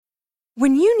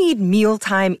When you need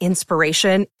mealtime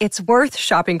inspiration, it's worth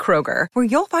shopping Kroger, where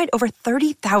you'll find over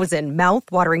 30,000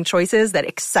 mouth-watering choices that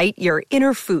excite your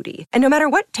inner foodie. And no matter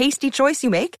what tasty choice you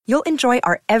make, you'll enjoy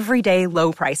our everyday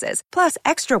low prices, plus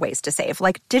extra ways to save,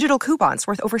 like digital coupons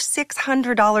worth over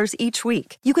 $600 each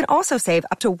week. You can also save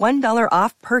up to $1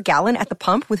 off per gallon at the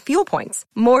pump with fuel points.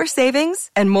 More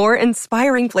savings and more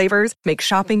inspiring flavors make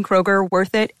shopping Kroger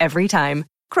worth it every time.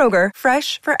 Kroger,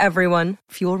 fresh for everyone.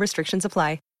 Fuel restrictions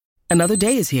apply. Another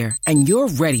day is here, and you're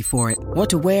ready for it. What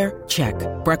to wear? Check.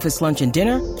 Breakfast, lunch, and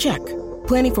dinner? Check.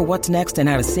 Planning for what's next and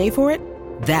how to save for it?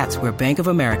 That's where Bank of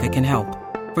America can help.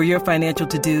 For your financial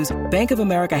to-dos, Bank of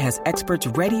America has experts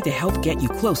ready to help get you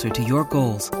closer to your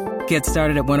goals. Get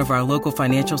started at one of our local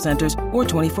financial centers or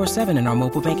 24/7 in our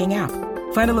mobile banking app.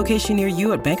 Find a location near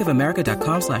you at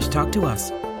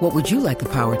bankofamerica.com/talktous. What would you like the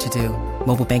power to do?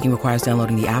 Mobile banking requires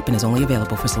downloading the app and is only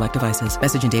available for select devices.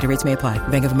 Message and data rates may apply.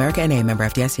 Bank of America NA, member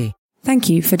FDIC. Thank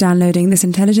you for downloading this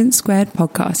Intelligence Squared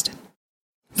podcast.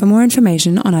 For more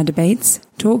information on our debates,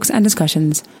 talks and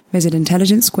discussions, visit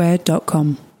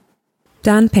intelligencesquared.com.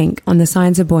 Dan Pink on the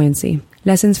science of buoyancy,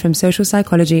 lessons from social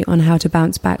psychology on how to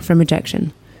bounce back from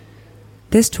rejection.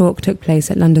 This talk took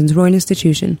place at London's Royal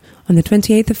Institution on the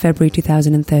 28th of February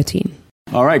 2013.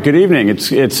 All right, good evening.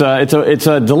 It's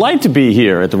a delight to be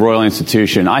here at the Royal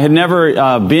Institution. I had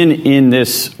never been in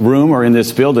this room or in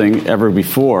this building ever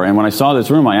before, and when I saw this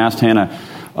room, I asked Hannah,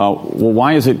 well,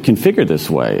 why is it configured this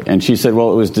way? And she said,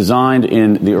 well, it was designed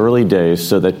in the early days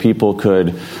so that people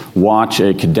could watch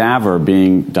a cadaver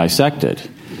being dissected.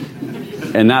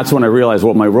 And that's when I realized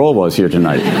what my role was here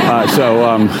tonight.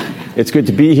 So it's good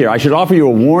to be here. I should offer you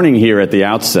a warning here at the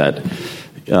outset.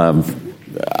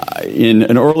 In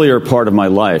an earlier part of my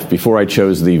life, before I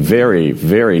chose the very,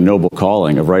 very noble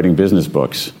calling of writing business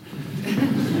books,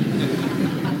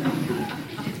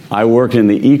 I worked in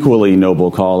the equally noble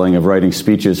calling of writing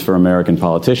speeches for American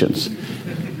politicians.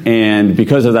 And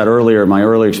because of that my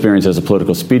earlier experience as a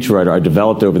political speechwriter, I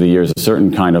developed over the years a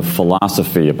certain kind of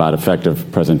philosophy about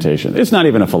effective presentation. It's not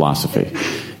even a philosophy.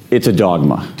 It's a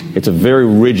dogma. It's a very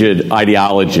rigid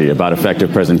ideology about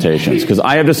effective presentations. Because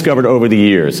I have discovered over the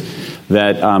years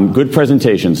that good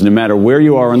presentations, no matter where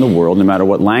you are in the world, no matter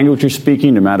what language you're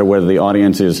speaking, no matter whether the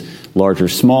audience is large or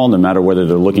small, no matter whether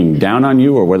they're looking down on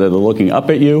you or whether they're looking up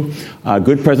at you,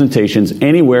 good presentations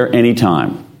anywhere,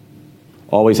 anytime,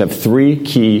 always have three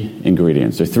key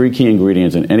ingredients. There are three key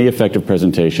ingredients in any effective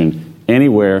presentation,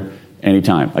 anywhere,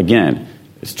 anytime. Again,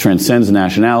 it transcends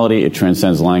nationality, it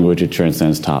transcends language, it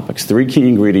transcends topics. Three key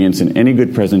ingredients in any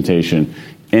good presentation,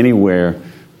 anywhere,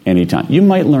 anytime. You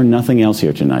might learn nothing else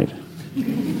here tonight,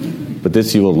 but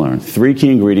this you will learn. Three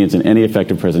key ingredients in any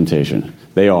effective presentation.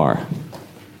 They are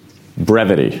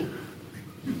brevity,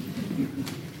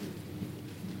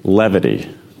 levity,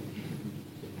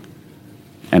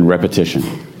 and repetition.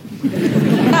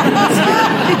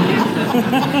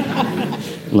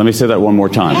 Let me say that one more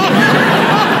time.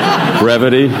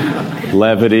 Brevity,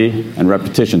 levity, and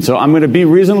repetition. So I'm going to be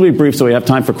reasonably brief so we have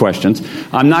time for questions.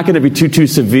 I'm not going to be too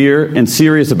severe and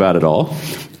serious about it all.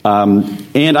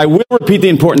 And I will repeat the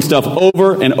important stuff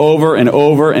over and over and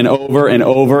over and over and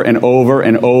over and over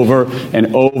and over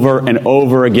and over and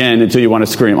over again until you want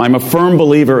to scream. I'm a firm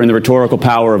believer in the rhetorical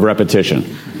power of repetition.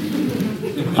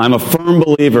 I'm a firm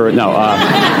believer. No,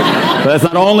 that's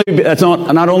not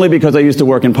only because I used to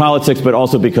work in politics, but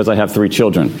also because I have 3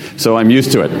 children. So I'm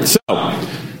used to it. So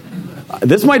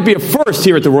this might be a first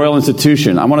here at the Royal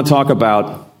Institution. I want to talk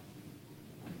about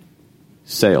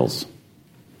sales.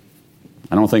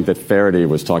 I don't think that Faraday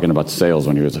was talking about sales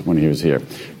when he was here.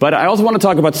 But I also want to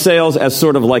talk about sales as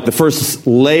sort of like the first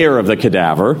layer of the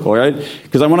cadaver, all right?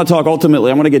 Because I want to talk ultimately,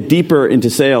 I want to get deeper into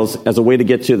sales as a way to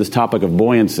get to this topic of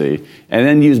buoyancy, and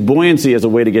then use buoyancy as a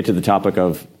way to get to the topic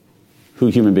of who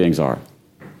human beings are.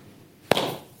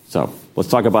 So we'll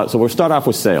start off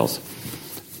with sales.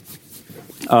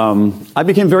 I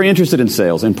became very interested in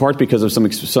sales, in part because of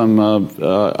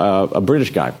a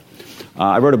British guy.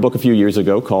 I wrote a book a few years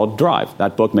ago called Drive.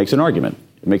 That book makes an argument.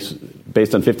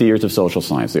 Based on 50 years of social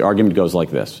science. The argument goes like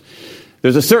this.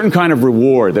 There's a certain kind of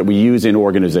reward that we use in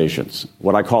organizations,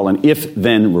 what I call an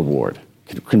if-then reward,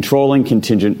 controlling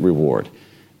contingent reward.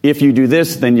 If you do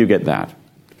this, then you get that.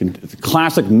 The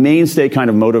classic mainstay kind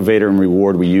of motivator and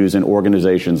reward we use in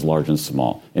organizations large and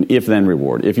small. An if-then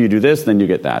reward. If you do this, then you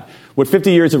get that. What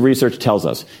 50 years of research tells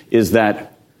us is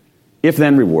that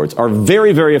if-then rewards are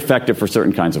very, very effective for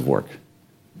certain kinds of work.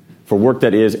 For work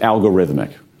that is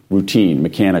algorithmic. routine,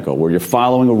 mechanical, where you're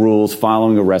following the rules,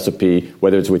 following a recipe,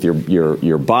 whether it's with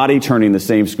your body turning the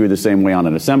same screw the same way on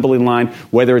an assembly line,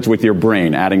 whether it's with your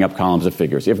brain adding up columns of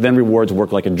figures. If-then rewards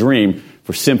work like a dream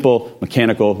for simple,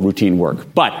 mechanical, routine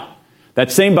work. But that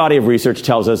same body of research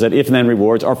tells us that if-then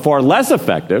rewards are far less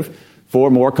effective for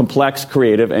more complex,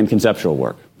 creative, and conceptual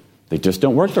work. They just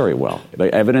don't work very well.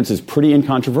 The evidence is pretty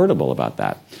incontrovertible about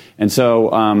that. And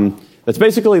so that's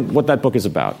basically what that book is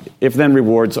about. If-then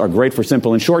rewards are great for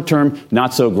simple and short term,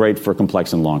 not so great for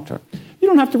complex and long term. You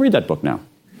don't have to read that book now.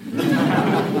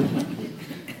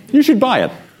 You should buy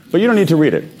it, but you don't need to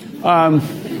read it.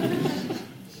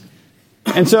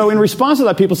 And so in response to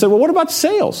that, people said, well, what about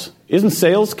sales? Isn't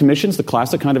sales commissions the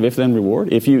classic kind of if-then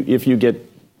reward? If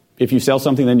you sell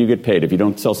something, then you get paid. If you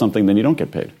don't sell something, then you don't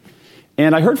get paid.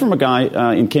 And I heard from a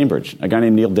guy in Cambridge, a guy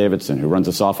named Neil Davidson, who runs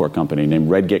a software company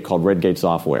called Redgate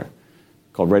Software.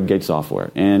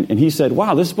 And he said,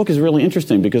 wow, this book is really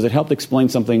interesting because it helped explain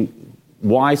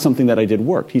why something that I did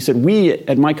worked. He said, we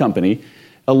at my company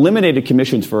eliminated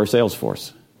commissions for our sales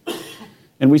force.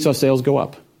 And we saw sales go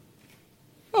up.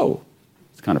 Oh,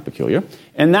 it's kind of peculiar.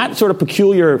 And that sort of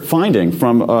peculiar finding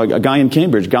from a guy in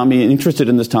Cambridge got me interested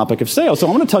in this topic of sales. So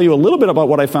I'm going to tell you a little bit about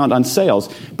what I found on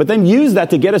sales, but then use that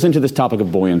to get us into this topic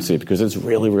of buoyancy because it's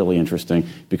really, really interesting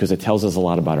because it tells us a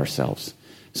lot about ourselves.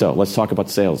 So let's talk about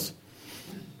sales.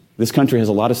 This country has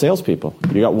a lot of salespeople.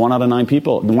 You got 1 out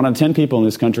of 10 people in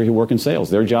this country who work in sales.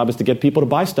 Their job is to get people to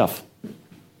buy stuff.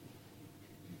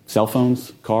 Cell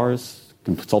phones, cars,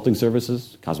 consulting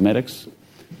services, cosmetics.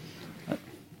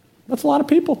 That's a lot of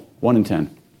people, 1 in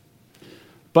 10.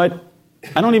 But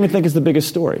I don't even think it's the biggest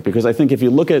story, because I think if you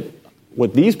look at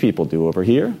what these people do over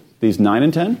here, these 9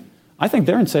 in 10, I think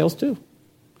they're in sales too.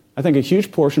 I think a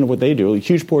huge portion of what they do, a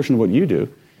huge portion of what you do,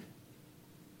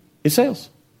 is sales.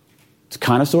 It's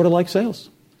kind of sort of like sales.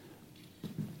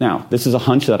 Now, this is a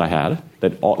hunch that I had,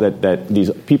 that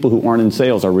these people who aren't in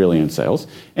sales are really in sales.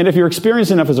 And if you're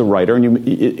experienced enough as a writer, and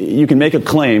you can make a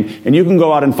claim, and you can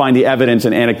go out and find the evidence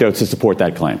and anecdotes to support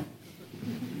that claim.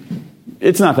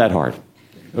 It's not that hard,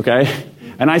 okay?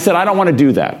 And I said, I don't want to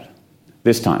do that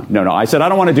this time. No, I said, I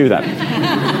don't want to do that.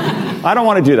 I don't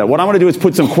want to do that. What I want to do is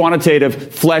put some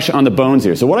quantitative flesh on the bones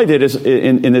here. So what I did is,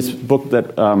 in this book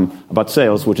that about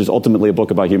sales, which is ultimately a book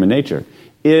about human nature,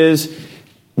 is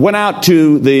went out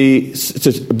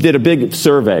did a big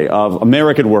survey of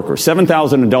American workers,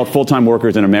 7,000 adult full-time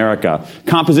workers in America,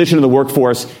 composition of the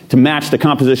workforce to match the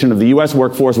composition of the U.S.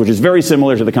 workforce, which is very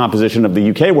similar to the composition of the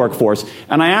U.K. workforce.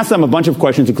 And I asked them a bunch of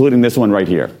questions, including this one right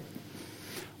here.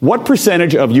 What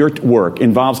percentage of your work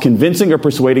involves convincing or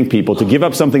persuading people to give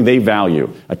up something they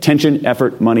value, attention,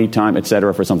 effort, money, time,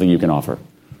 etc., for something you can offer?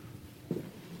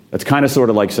 That's kind of sort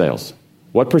of like sales.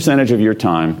 What percentage of your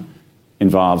time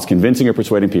involves convincing or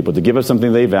persuading people to give up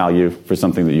something they value for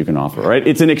something that you can offer, right?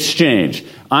 It's an exchange.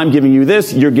 I'm giving you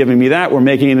this, you're giving me that, we're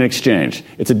making an exchange.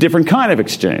 It's a different kind of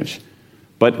exchange.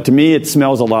 But to me, it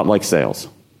smells a lot like sales.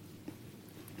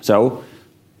 So,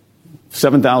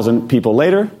 7,000 people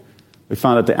later, we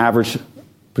found that the average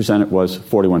percent was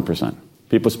 41%.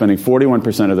 People spending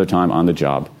 41% of their time on the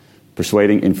job,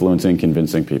 persuading, influencing,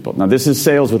 convincing people. Now, this is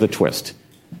sales with a twist.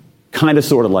 Kind of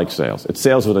sort of like sales. It's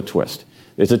sales with a twist.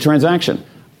 It's a transaction.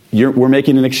 We're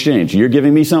making an exchange. You're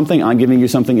giving me something, I'm giving you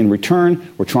something in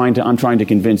return. I'm trying to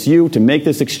convince you to make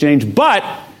this exchange, but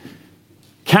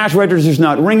cash register's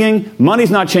not ringing,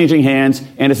 money's not changing hands,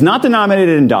 and it's not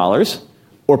denominated in dollars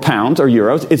or pounds or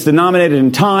euros. It's denominated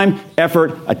in time,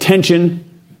 effort,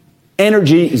 attention,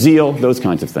 energy, zeal, those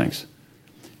kinds of things.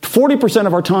 40%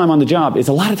 of our time on the job is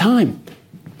a lot of time.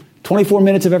 24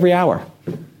 minutes of every hour.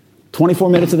 24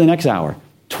 minutes of the next hour.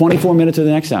 24 minutes of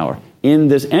the next hour. In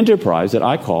this enterprise that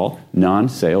I call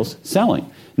non-sales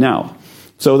selling. Now,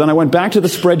 so then I went back to the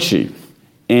spreadsheet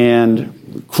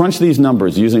and crunched these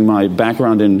numbers using my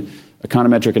background in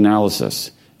econometric analysis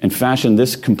and fashioned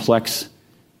this complex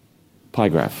pie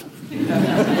graph.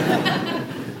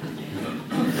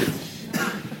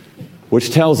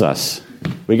 Which tells us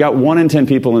we got 1 in 10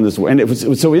 people in this world. And it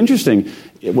was so interesting.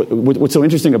 What's so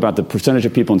interesting about the percentage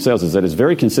of people in sales is that it's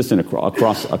very consistent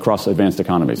across advanced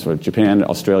economies. So Japan,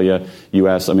 Australia,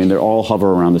 U.S., I mean, they all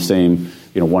hover around the same,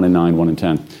 1 in 9, 1 in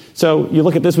 10. So you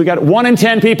look at this, we got 1 in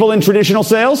 10 people in traditional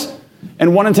sales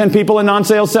and 1 in 10 people in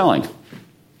non-sales selling.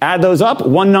 Add those up,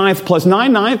 1/9 plus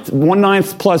 9/9,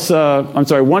 1/9 plus,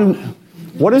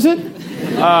 what is it?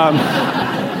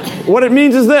 What it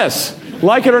means is this.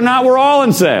 Like it or not, we're all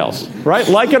in sales, right?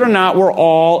 Like it or not, we're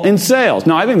all in sales.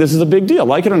 Now, I think this is a big deal.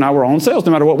 Like it or not, we're all in sales.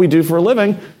 No matter what we do for a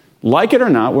living, like it or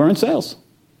not, we're in sales.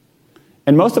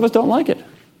 And most of us don't like it,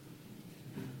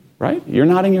 right? You're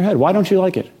nodding your head. Why don't you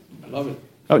like it? I love it.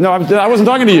 Oh, no, I wasn't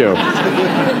talking to you.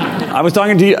 I was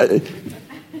talking to you.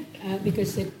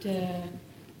 Because it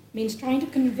means trying to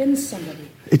convince somebody.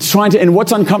 It's trying to, and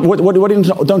what's uncomfortable?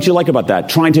 What don't you like about that?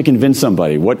 Trying to convince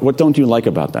somebody. What don't you like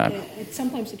about that?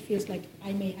 Sometimes it feels like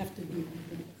I may have to be.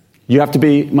 You have to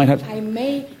be. I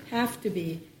may have to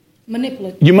be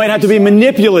manipulative. You might have to be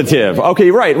manipulative. Okay,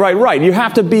 right. You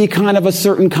have to be kind of a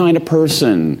certain kind of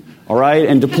person, all right,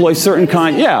 and deploy certain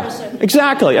kind. Yeah,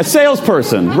 exactly. A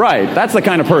salesperson, right? That's the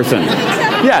kind of person.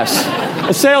 Yes,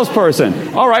 a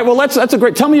salesperson. All right. Well, that's a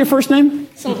great. Tell me your first name.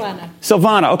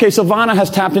 Silvana. Okay, Silvana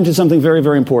has tapped into something very,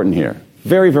 very important here.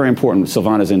 Very, very important.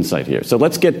 Silvana's insight here. So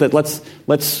let's get that. Let's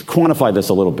quantify this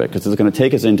a little bit because it's going to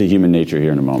take us into human nature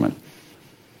here in a moment.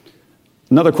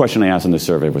 Another question I asked in this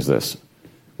survey was this.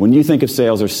 When you think of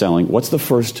sales or selling, what's the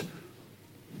first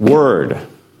word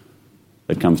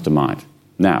that comes to mind?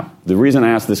 Now, the reason I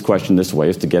ask this question this way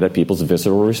is to get at people's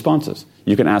visceral responses.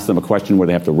 You can ask them a question where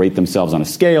they have to rate themselves on a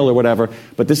scale or whatever,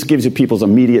 but this gives you people's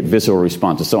immediate visceral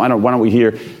responses. So why don't we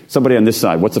hear somebody on this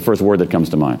side? What's the first word that comes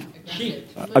to mind? Cheap.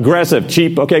 Aggressive,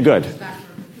 cheap. Okay, good.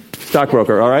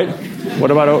 Stockbroker. All right. What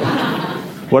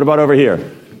about over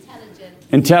here?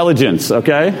 Intelligence.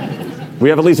 Okay. We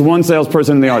have at least one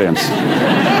salesperson in the audience.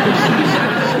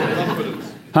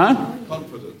 Huh?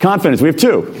 Confidence. We have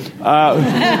two.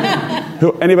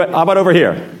 Anybody? How about over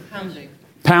here?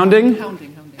 Pounding.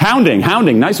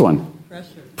 Hounding. Nice one.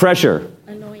 Pressure.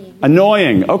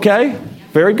 Annoying. Okay.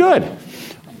 Very good.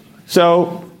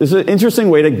 So this is an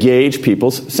interesting way to gauge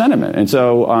people's sentiment. And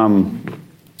so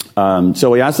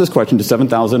we asked this question to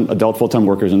 7,000 adult full-time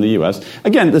workers in the U.S.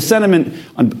 Again, the sentiment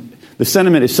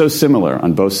is so similar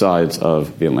on both sides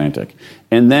of the Atlantic.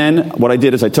 And then what I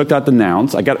did is I took out the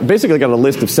nouns. I got a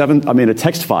list of a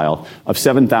text file of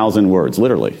 7,000 words,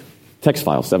 literally. Text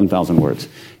file, 7,000 words.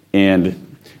 And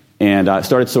I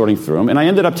started sorting through them. And I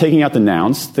ended up taking out the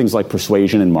nouns, things like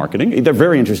persuasion and marketing. They're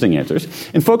very interesting answers.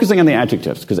 And focusing on the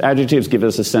adjectives, because adjectives give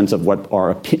us a sense of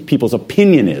what people's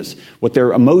opinion is, what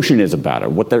their emotion is about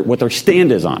it, what their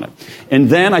stand is on it. And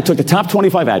then I took the top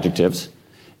 25 adjectives,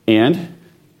 and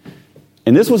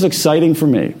this was exciting for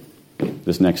me,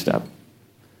 this next step.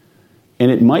 And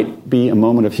it might be a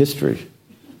moment of history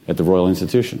at the Royal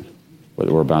Institution, what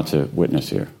we're about to witness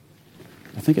here.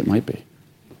 I think it might be.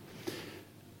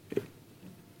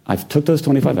 I took those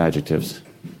 25 adjectives,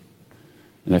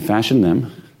 and I fashioned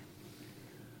them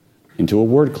into a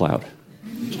word cloud.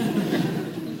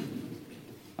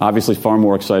 Obviously far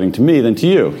more exciting to me than to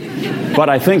you. But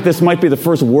I think this might be the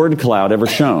first word cloud ever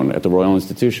shown at the Royal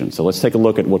Institution. So let's take a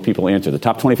look at what people answer. The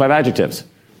top 25 adjectives.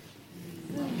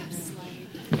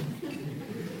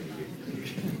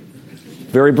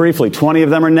 Very briefly, 20 of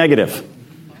them are negative.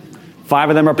 5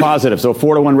 of them are positive. So a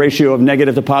 4-to-1 ratio of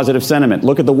negative to positive sentiment.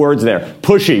 Look at the words there.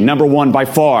 Pushy, number 1 by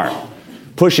far.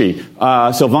 Pushy.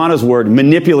 Silvana's word,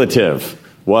 manipulative,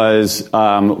 was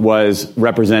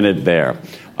represented there.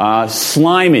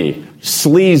 Slimy,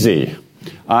 sleazy.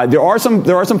 There are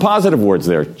some positive words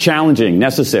there. Challenging,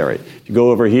 necessary. If you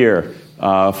go over here,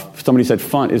 somebody said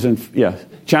fun.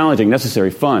 Challenging,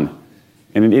 necessary, fun.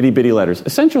 And in itty-bitty letters.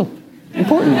 Essential,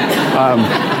 important.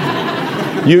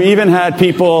 You even had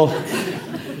people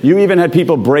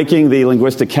breaking the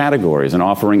linguistic categories and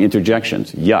offering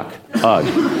interjections. Yuck, ugh,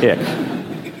 ick.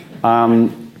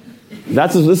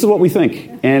 This is what we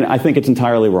think. And I think it's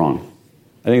entirely wrong.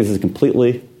 I think this is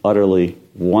completely, utterly,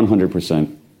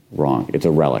 100% wrong. It's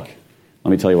a relic.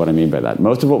 Let me tell you what I mean by that.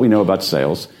 Most of what we know about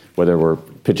sales, whether we're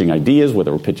pitching ideas,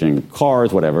 whether we're pitching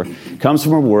cars, whatever, comes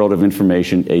from a world of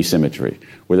information asymmetry,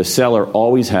 where the seller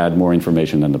always had more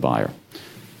information than the buyer.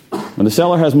 When the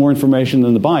seller has more information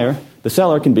than the buyer, the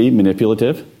seller can be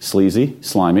manipulative, sleazy,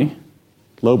 slimy,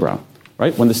 lowbrow.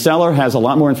 Right? When the seller has a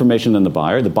lot more information than the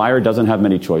buyer doesn't have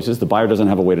many choices, the buyer doesn't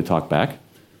have a way to talk back.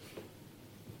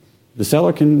 The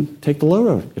seller can take the low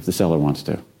road if the seller wants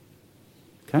to.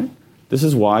 Okay? This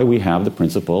is why we have the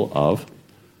principle of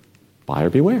buyer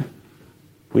beware.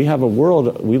 We live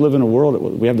in a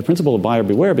world, we have the principle of buyer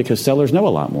beware because sellers know a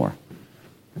lot more.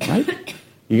 Right?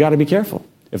 You got to be careful.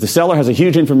 If the seller has a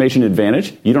huge information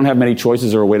advantage, you don't have many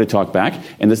choices or a way to talk back,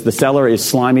 and the seller is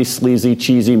slimy, sleazy,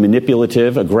 cheesy,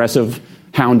 manipulative, aggressive,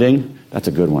 hounding, that's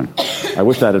a good one. I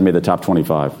wish that had made the top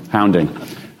 25. Hounding.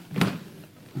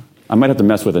 I might have to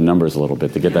mess with the numbers a little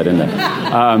bit to get that in there.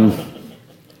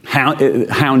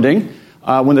 Hounding.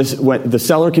 When the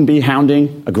seller can be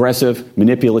hounding, aggressive,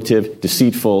 manipulative,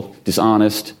 deceitful,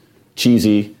 dishonest,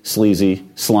 cheesy, sleazy,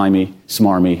 slimy,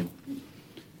 smarmy.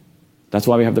 That's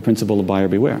why we have the principle of buyer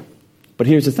beware. But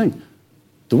here's the thing.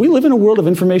 Do we live in a world of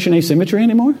information asymmetry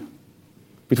anymore?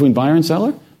 Between buyer and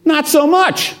seller? Not so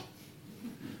much.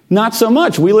 Not so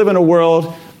much. We live in a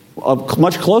world of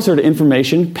much closer to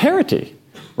information parity,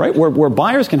 right? Where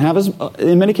buyers can have,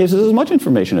 in many cases, as much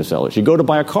information as sellers. You go to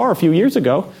buy a car a few years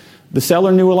ago, the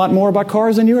seller knew a lot more about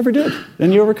cars than you ever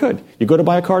could. You go to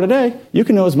buy a car today, you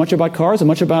can know as much about cars and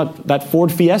much about that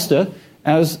Ford Fiesta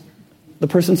as the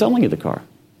person selling you the car.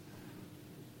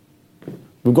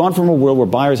 We've gone from a world where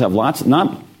buyers have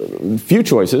few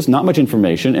choices, not much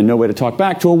information, and no way to talk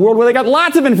back, to a world where they got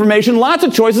lots of information, lots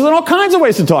of choices, and all kinds of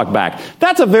ways to talk back.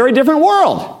 That's a very different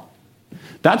world.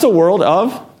 That's a world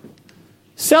of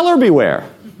seller beware.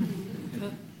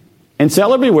 And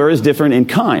seller beware is different in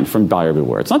kind from buyer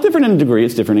beware. It's not different in degree,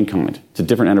 it's different in kind. It's a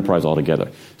different enterprise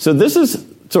altogether. So this is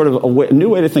sort of a new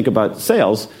way to think about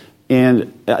sales.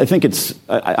 And I think it's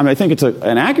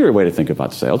an accurate way to think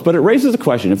about sales, but it raises the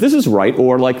question, if this is right,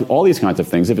 or like all these kinds of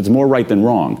things, if it's more right than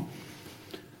wrong,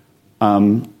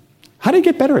 how do you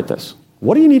get better at this?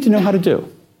 What do you need to know how to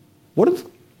do?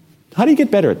 How do you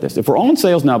get better at this? If we're all in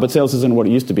sales now, but sales isn't what it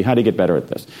used to be, how do you get better at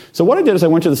this? So what I did is I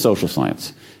went to the social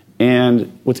science.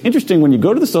 And what's interesting, when you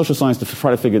go to the social science to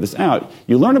try to figure this out,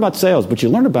 you learn about sales, but you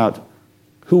learn about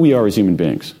who we are as human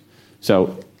beings.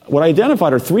 So what I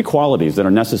identified are 3 qualities that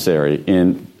are necessary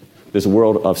in this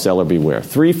world of seller beware.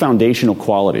 3 foundational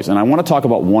qualities. And I want to talk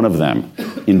about one of them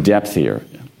in depth here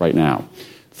right now.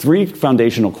 3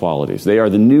 foundational qualities. They are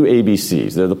the new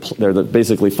ABCs. They're the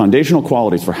basically foundational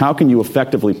qualities for how can you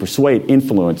effectively persuade,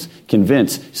 influence,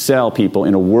 convince, sell people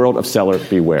in a world of seller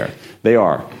beware. They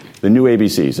are the new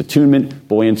ABCs: attunement,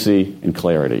 buoyancy, and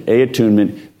clarity. A,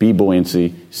 attunement; B,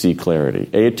 buoyancy; C, clarity.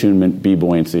 A, attunement; B,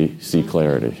 buoyancy; C,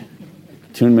 clarity.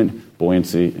 Attunement,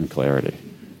 buoyancy, and clarity.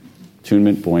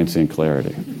 Attunement, buoyancy, and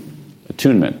clarity.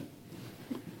 Attunement.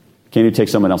 Can you take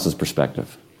someone else's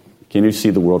perspective? Can you see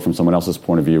the world from someone else's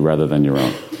point of view rather than your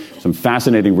own? Some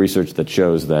fascinating research that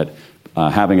shows that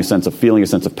feeling a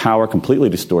sense of power completely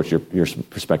distorts your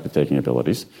perspective-taking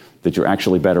abilities, that you're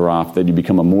actually better off, that you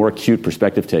become a more acute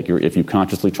perspective taker if you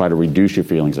consciously try to reduce your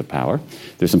feelings of power.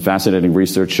 There's some fascinating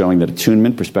research showing that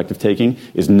attunement, perspective-taking,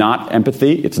 is not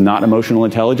empathy, it's not emotional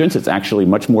intelligence, it's actually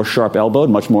much more sharp-elbowed,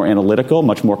 much more analytical,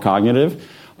 much more cognitive.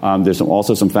 There's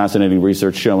also some fascinating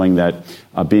research showing that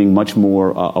being much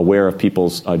more aware of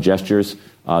people's gestures,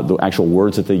 the actual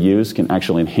words that they use, can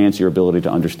actually enhance your ability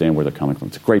to understand where they're coming from.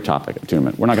 It's a great topic,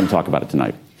 attunement. We're not going to talk about it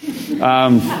tonight.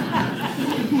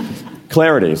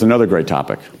 Clarity is another great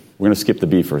topic. We're going to skip the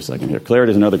B for a second here. Clarity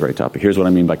is another great topic. Here's what I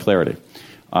mean by clarity.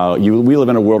 We live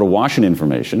in a world of Washington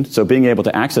information, so being able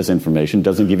to access information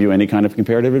doesn't give you any kind of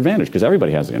comparative advantage because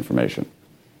everybody has the information.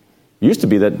 It used to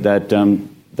be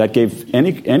that gave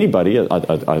anybody,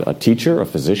 a teacher, a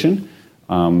physician,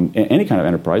 any kind of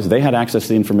enterprise, they had access to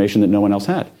the information that no one else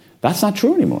had. That's not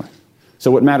true anymore.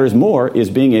 So what matters more is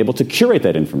being able to curate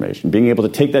that information, being able to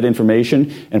take that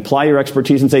information and apply your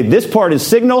expertise and say, this part is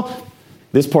signal,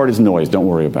 this part is noise, don't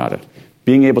worry about it.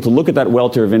 Being able to look at that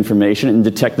welter of information and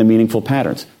detect the meaningful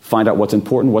patterns, find out what's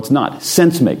important, what's not.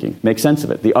 Sense-making, make sense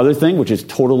of it. The other thing, which is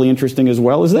totally interesting as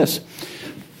well, is this.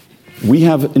 We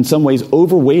have, in some ways,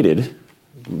 overweighted,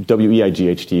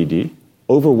 W-E-I-G-H-T-E-D,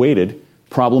 overweighted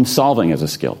problem solving as a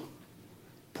skill.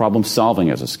 Problem solving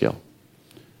as a skill.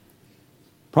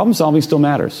 Problem solving still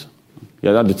matters.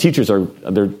 Yeah, the teachers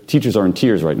are in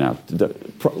tears right now.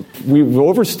 We've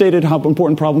overstated how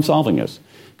important problem solving is.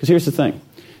 Because here's the thing,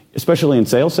 especially in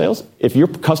sales, if your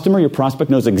customer, your prospect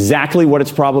knows exactly what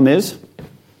its problem is,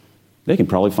 they can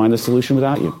probably find a solution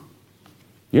without you.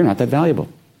 You're not that valuable.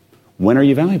 When are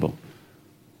you valuable?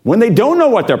 When they don't know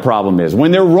what their problem is,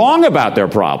 when they're wrong about their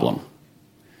problem.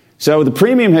 So the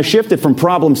premium has shifted from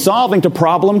problem solving to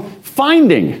problem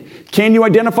finding. Can you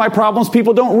identify problems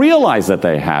people don't realize that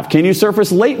they have? Can you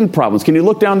surface latent problems? Can you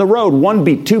look down the road, 1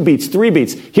 beat, 2 beats, 3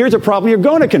 beats? Here's a problem you're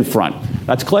going to confront.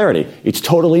 That's clarity. It's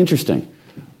totally interesting.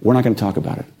 We're not going to talk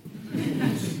about it.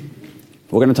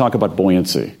 We're going to talk about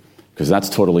buoyancy, because that's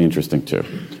totally interesting too.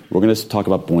 We're going to talk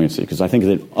about buoyancy, because I think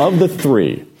that of the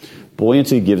 3,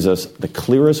 buoyancy gives us the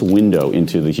clearest window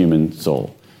into the human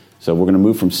soul. So we're going to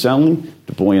move from selling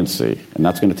to buoyancy, and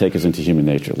that's going to take us into human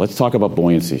nature. Let's talk about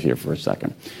buoyancy here for a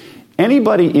second.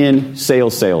 Anybody in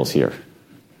sales here?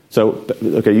 So,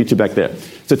 okay, you two back there.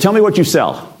 So tell me what you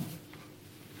sell.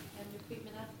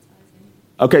 Recruitment advertising.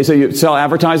 Okay, so you sell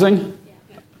advertising?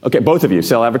 Yeah. Okay, both of you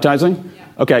sell advertising? Yeah.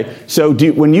 Okay, so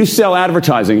when you sell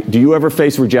advertising, do you ever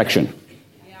face rejection?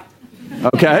 Yeah.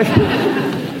 Okay.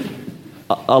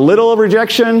 A little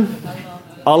rejection?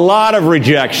 A lot of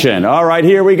rejection. All right,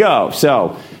 here we go.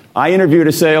 So I interviewed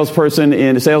a salesman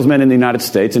in the United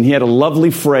States, and he had a lovely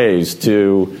phrase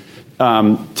to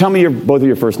tell me both of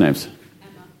your first names.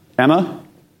 Emma? Emma?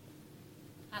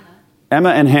 Hannah. Emma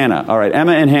and Hannah. All right,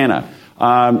 Emma and Hannah.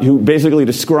 who basically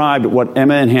described what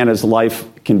Emma and Hannah's life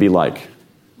can be like.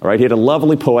 All right, he had a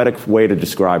lovely poetic way to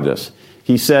describe this.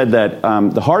 He said that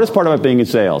the hardest part about being in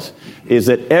sales is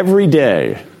that every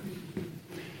day,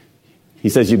 he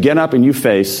says, you get up and you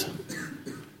face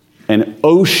an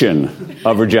ocean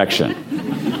of rejection.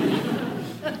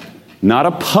 Not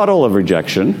a puddle of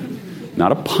rejection,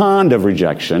 not a pond of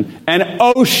rejection, an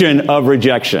ocean of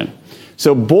rejection.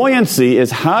 So buoyancy is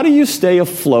how do you stay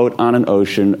afloat on an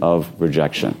ocean of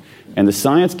rejection? And the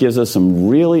science gives us some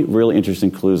really, really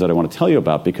interesting clues that I want to tell you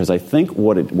about, because I think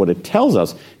what it tells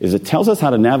us is it tells us how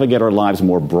to navigate our lives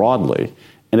more broadly,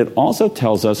 and it also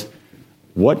tells us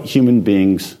what human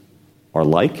beings are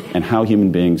like and how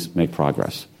human beings make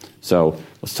progress. So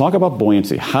let's talk about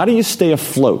buoyancy. How do you stay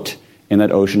afloat in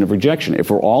that ocean of rejection? If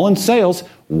we're all in sales,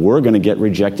 we're going to get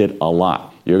rejected a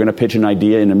lot. You're going to pitch an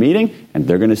idea in a meeting, and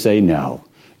they're going to say no.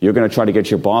 You're going to try to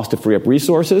get your boss to free up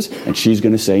resources, and she's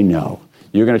going to say no.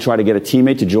 You're going to try to get a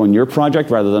teammate to join your project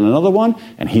rather than another one,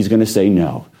 and he's going to say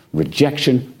no.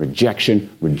 Rejection, rejection,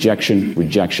 rejection,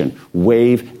 rejection.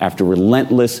 Wave after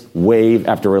relentless wave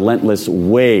after relentless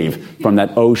wave from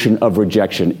that ocean of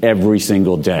rejection every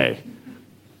single day.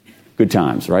 Good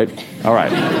times, right? All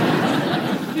right.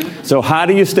 So how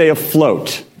do you stay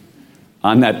afloat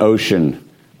on that ocean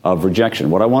of rejection?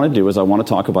 What I want to do is I want to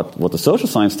talk about what the social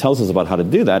science tells us about how to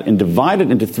do that and divide it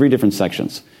into 3 different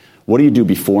sections. What do you do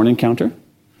before an encounter?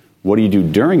 What do you do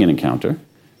during an encounter?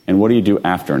 And what do you do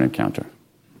after an encounter?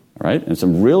 All right? And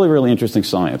some really, really interesting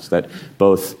science that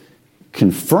both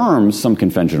confirms some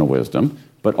conventional wisdom,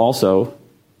 but also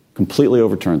completely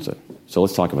overturns it. So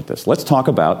let's talk about this. Let's talk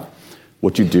about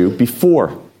what you do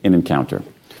before an encounter.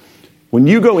 When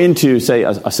you go into, say,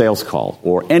 a sales call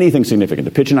or anything significant,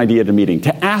 to pitch an idea at a meeting,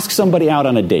 to ask somebody out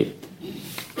on a date,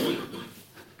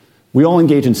 we all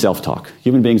engage in self-talk.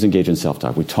 Human beings engage in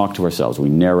self-talk. We talk to ourselves. We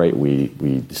narrate. We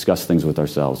discuss things with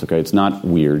ourselves. Okay, it's not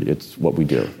weird. It's what we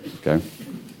do. Okay.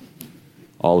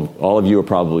 All of you are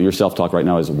probably, your self-talk right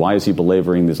now is, why is he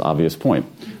belaboring this obvious point?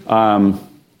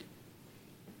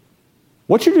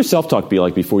 What should your self-talk be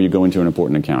like before you go into an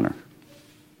important encounter?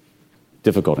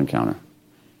 Difficult encounter.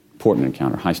 Important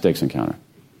encounter. High-stakes encounter.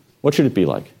 What should it be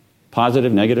like?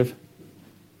 Positive? Negative?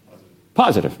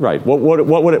 Positive, right.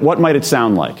 What might it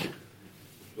sound like?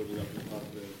 Building up your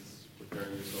confidence,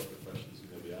 preparing yourself for questions you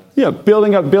may be asked. Yeah,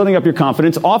 building up your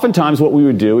confidence. Oftentimes what we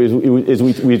would do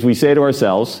is we say to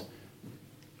ourselves,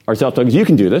 our self-talk is, you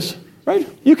can do this, right?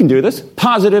 You can do this.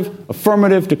 Positive,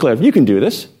 affirmative, declarative. You can do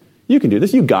this. You can do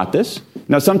this. You got this.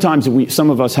 Now, sometimes some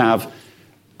of us have,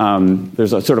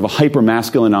 there's a sort of a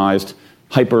hyper-masculinized,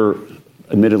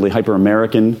 admittedly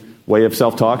hyper-American way of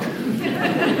self-talk,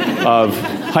 of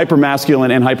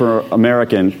hyper-masculine and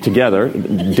hyper-American together.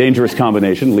 Dangerous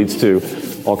combination, leads to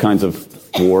all kinds of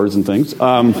wars and things.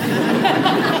 But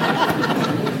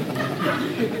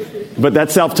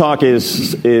that self-talk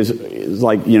is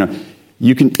like,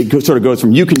 it sort of goes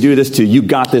from you can do this to you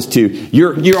got this to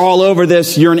you're all over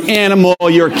this, you're an animal,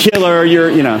 you're a killer,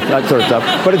 that sort of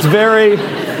stuff. But it's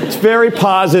very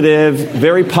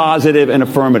positive and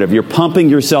affirmative. You're pumping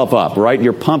yourself up, right?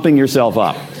 You're pumping yourself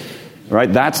up.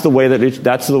 Right? That's the way that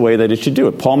it should do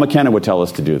it. Paul McKenna would tell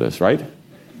us to do this, right?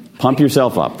 Pump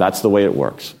yourself up. That's the way it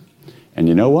works. And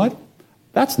you know what?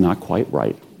 That's not quite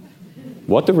right.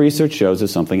 What the research shows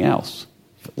is something else,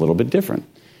 a little bit different.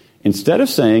 Instead of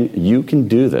saying, you can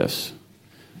do this,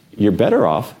 you're better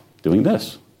off doing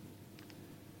this.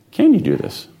 Can you do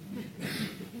this?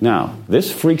 Now,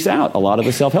 this freaks out a lot of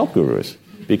the self-help gurus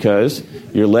because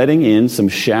you're letting in some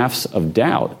shafts of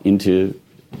doubt into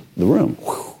the room.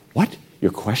 What?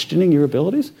 You're questioning your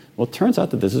abilities? Well, it turns out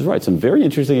that this is right. Some very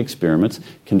interesting experiments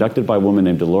conducted by a woman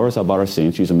named Dolores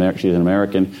Albarracin. She's an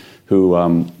American who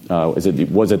was at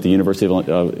the University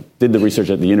of did the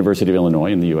research at the University of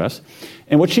Illinois in the U.S.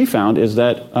 And what she found is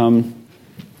that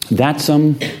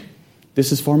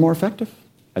this is far more effective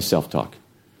as self-talk.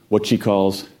 What she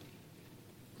calls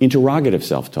interrogative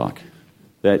self-talk.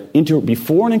 That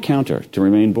before an encounter, to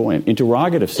remain buoyant,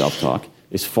 interrogative self-talk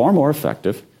is far more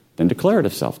effective than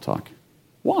declarative self-talk.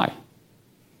 Why?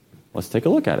 Let's take a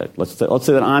look at it. Let's say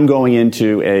that I'm going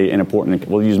into an important...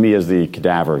 We'll use me as the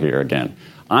cadaver here again.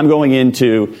 I'm going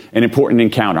into an important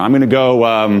encounter. I'm going to go...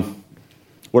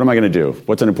 what am I going to do?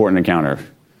 What's an important encounter?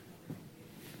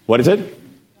 What is it?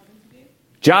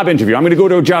 Job interview. I'm going to go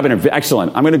to a job interview.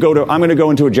 Excellent. I'm going to go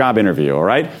into a job interview, all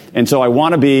right? And so I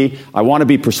want to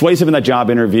be persuasive in that job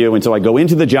interview, and so I go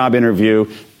into the job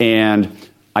interview and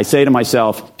I say to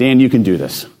myself, Dan, you can do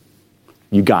this.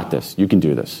 You got this. You can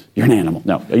do this. You're an animal.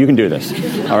 No, you can do this.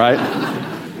 All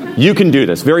right? You can do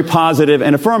this. Very positive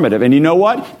and affirmative. And you know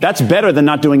what? That's better than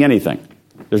not doing anything.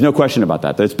 There's no question about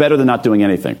that. It's better than not doing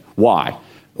anything. Why?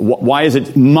 Why is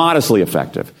it modestly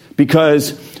effective?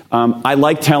 Because I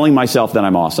like telling myself that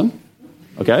I'm awesome.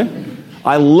 Okay?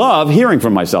 I love hearing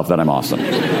from myself that I'm awesome.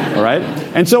 All right?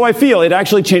 And so I feel it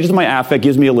actually changes my affect,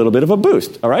 gives me a little bit of a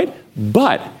boost. All right?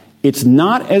 But it's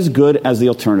not as good as the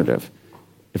alternative.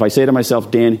 If I say to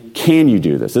myself, Dan, can you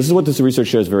do this? This is what this research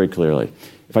shows very clearly.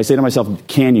 If I say to myself,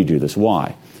 can you do this?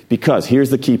 Why? Because here's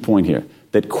the key point here,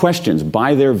 that questions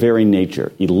by their very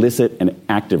nature elicit an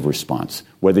active response,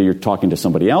 whether you're talking to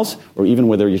somebody else or even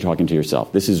whether you're talking to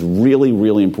yourself. This is really,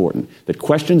 really important, that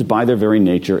questions by their very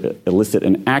nature elicit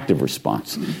an active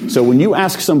response. So when you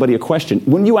ask somebody a question,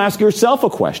 when you ask yourself a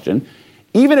question,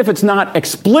 even if it's not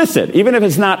explicit, even if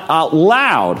it's not out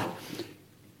loud,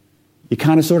 you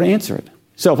kind of sort of answer it.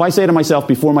 So if I say to myself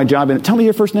before my job, tell me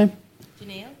your first name.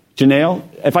 Janelle.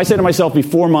 If I say to myself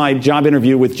before my job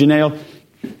interview with Janelle,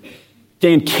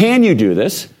 Dan, can you do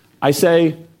this? I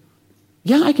say,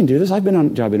 yeah, I can do this. I've been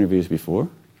on job interviews before.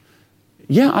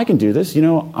 Yeah, I can do this. You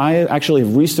know, I actually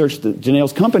have researched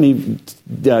Janelle's company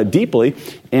deeply,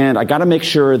 and I got to make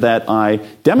sure that I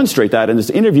demonstrate that in this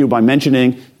interview by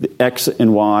mentioning the X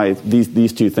and Y,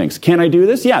 these two things. Can I do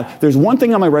this? Yeah, there's one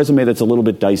thing on my resume that's a little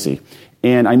bit dicey.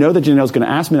 And I know that Janelle's going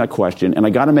to ask me that question, and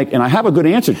I have a good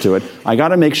answer to it. I got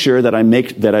to make sure that I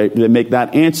make that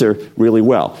answer really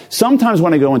well. Sometimes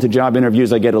when I go into job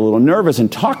interviews, I get a little nervous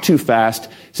and talk too fast.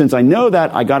 Since I know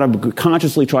that, I got to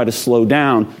consciously try to slow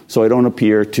down so I don't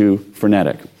appear too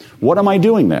frenetic. What am I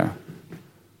doing there?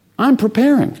 I'm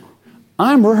preparing.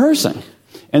 I'm rehearsing.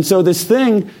 And so this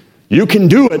thing, you can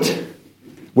do it,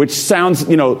 which sounds,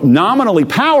 nominally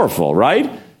powerful,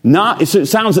 right?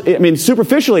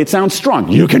 Superficially, it sounds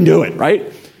strong. You can do it,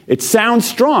 right? It sounds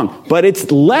strong, but it's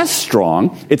less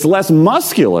strong, it's less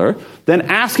muscular than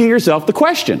asking yourself the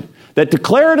question. That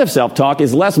declarative self-talk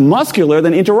is less muscular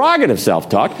than interrogative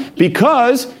self-talk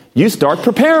because you start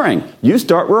preparing, you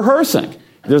start rehearsing.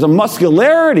 There's a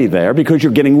muscularity there because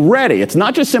you're getting ready. It's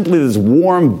not just simply this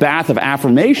warm bath of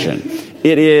affirmation.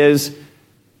 It is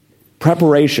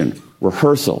preparation,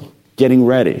 rehearsal, getting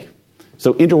ready.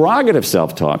 So interrogative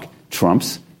self-talk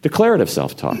trumps declarative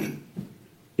self-talk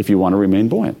if you want to remain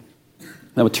buoyant.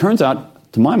 Now, it turns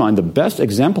out, to my mind, the best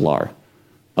exemplar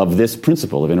of this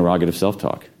principle of interrogative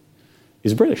self-talk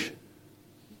is British.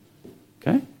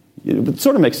 Okay? It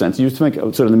sort of makes sense. You think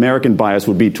sort of the American bias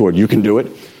would be toward you can do it,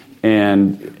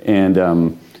 and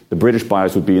the British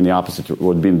bias would be in the opposite,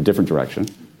 would be in a different direction.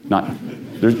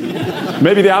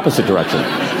 Maybe the opposite direction.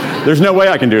 There's no way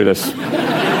I can do this.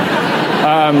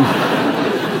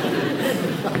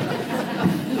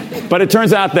 But it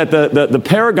turns out that the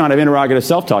paragon of interrogative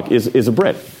self-talk is a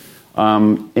Brit.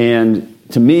 And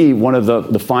to me, one of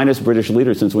the finest British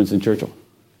leaders since Winston Churchill.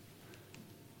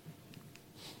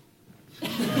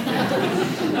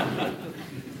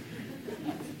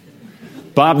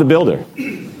 Bob the Builder.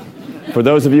 For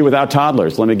those of you without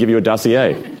toddlers, let me give you a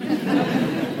dossier.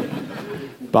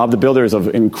 Bob the Builder is an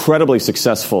incredibly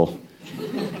successful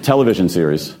television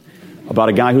series about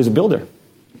a guy who's a builder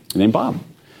named Bob.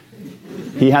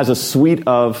 He has a suite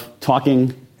of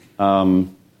talking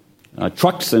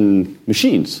trucks and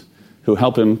machines who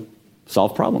help him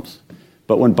solve problems.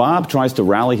 But when Bob tries to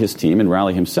rally his team and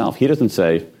rally himself, he doesn't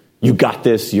say, you got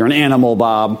this, you're an animal,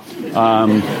 Bob.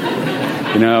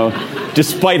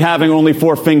 Despite having only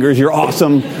 4 fingers, you're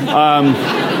awesome.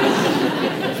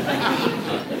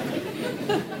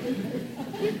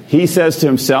 He says to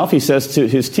himself, he says to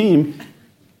his team,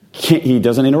 he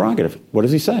does an interrogative. What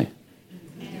does he say?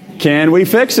 Can we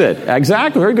fix it?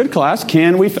 Exactly. Very good, class.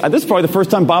 This is probably the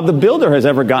first time Bob the Builder has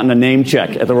ever gotten a name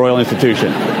check at the Royal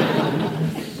Institution.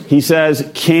 He says,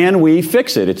 can we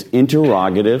fix it? It's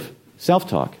interrogative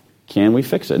self-talk. Can we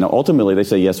fix it? Now, ultimately, they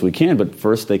say, yes, we can, but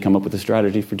first they come up with a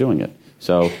strategy for doing it.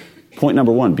 So, point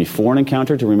number 1, before an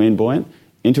encounter to remain buoyant,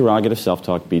 interrogative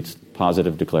self-talk beats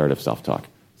positive declarative self-talk.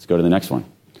 Let's go to the next one.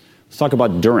 Let's talk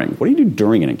about during. What do you do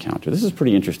during an encounter? This is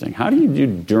pretty interesting. How do you do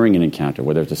during an encounter,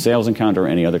 whether it's a sales encounter or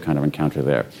any other kind of encounter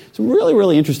there? Some really,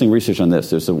 really interesting research on this.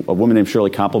 There's a woman named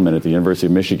Shirley Koppelman at the University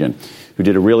of Michigan who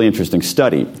did a really interesting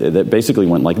study that basically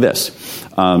went like this.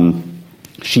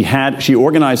 She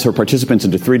organized her participants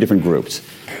into 3 different groups,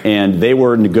 and they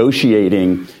were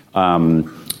negotiating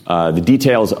the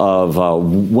details of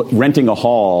renting a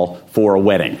hall for a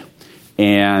wedding.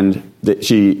 And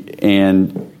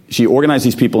she organized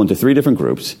these people into 3 different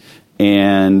groups,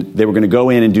 and they were going to go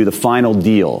in and do the final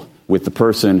deal with the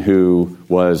person who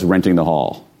was renting the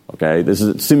hall. Okay, this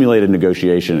is a simulated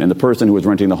negotiation, and the person who was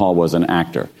renting the hall was an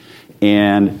actor.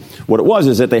 And what it was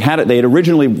is that they had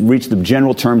originally reached the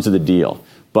general terms of the deal,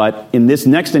 but in this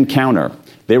next encounter,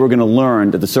 they were going to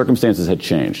learn that the circumstances had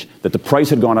changed, that the price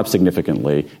had gone up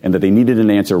significantly, and that they needed an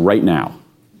answer right now.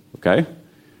 Okay?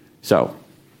 So,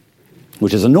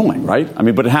 which is annoying, right? I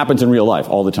mean, but it happens in real life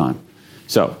all the time.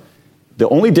 So, the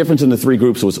only difference in the three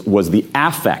groups was the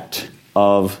affect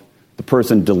of the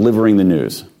person delivering the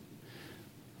news.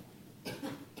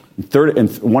 In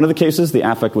one of the cases, the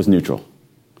affect was neutral.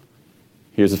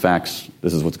 Here's the facts.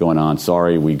 This is what's going on.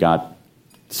 Sorry, we got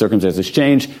circumstances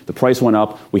changed. The price went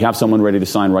up. We have someone ready to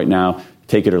sign right now.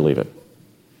 Take it or leave it.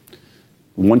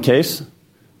 In one case,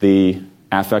 the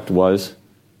affect was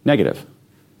negative.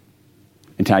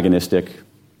 Antagonistic,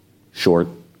 short,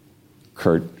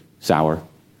 curt, sour.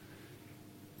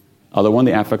 Other one,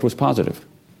 the affect was positive.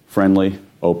 Friendly,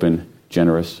 open,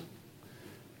 generous.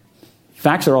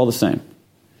 Facts are all the same.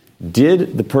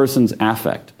 Did the person's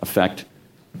affect affect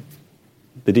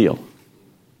the deal?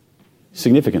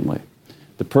 Significantly.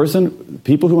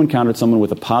 People who encountered someone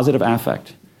with a positive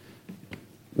affect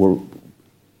were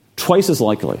twice as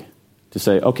likely to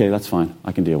say, okay, that's fine,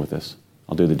 I can deal with this.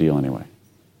 I'll do the deal anyway.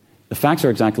 The facts are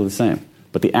exactly the same,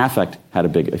 but the affect had a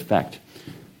big effect.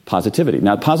 Positivity.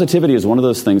 Now, positivity is one of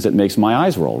those things that makes my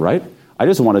eyes roll, right? I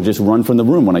just want to run from the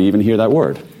room when I even hear that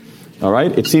word. All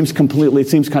right? It seems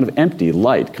kind of empty,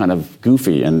 light, kind of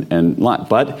goofy, and light.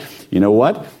 But you know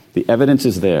what? The evidence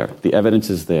is there. The evidence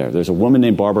is there. There's a woman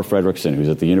named Barbara Fredrickson who's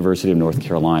at the University of North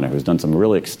Carolina who's done some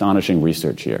really astonishing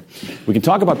research here. We can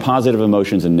talk about positive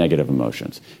emotions and negative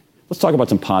emotions. Let's talk about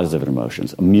some positive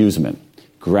emotions. Amusement,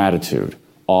 gratitude,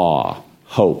 awe,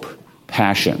 hope,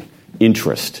 passion,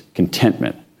 interest,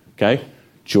 contentment, okay?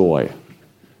 Joy.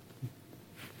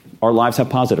 Our lives have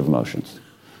positive emotions.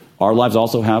 Our lives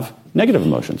also have negative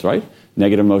emotions, right?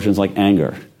 Negative emotions like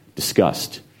anger,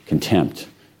 disgust, contempt,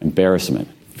 embarrassment,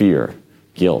 fear,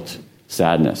 guilt,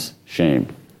 sadness, shame.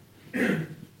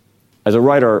 As a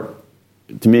writer,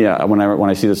 to me, when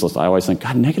I see this list, I always think,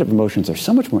 God, negative emotions are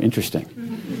so much more interesting.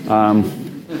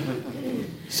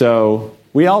 So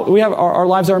we have our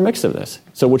lives are a mix of this.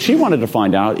 So what she wanted to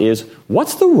find out is,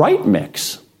 what's the right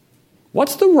mix?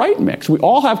 What's the right mix? We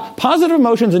all have positive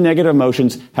emotions and negative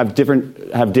emotions have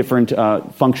different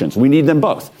functions. We need them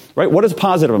both, right? What does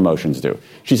positive emotions do?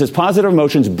 She says positive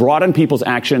emotions broaden people's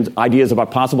actions, ideas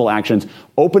about possible actions,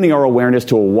 opening our awareness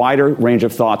to a wider range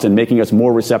of thoughts and making us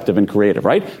more receptive and creative,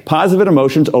 right? Positive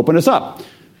emotions open us up.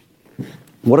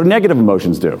 What do negative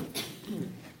emotions do?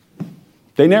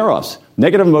 They narrow us.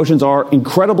 Negative emotions are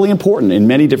incredibly important in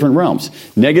many different realms.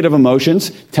 Negative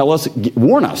emotions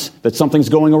warn us that something's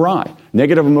going awry.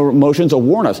 Negative emotions will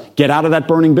warn us, get out of that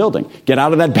burning building, get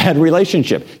out of that bad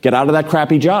relationship, get out of that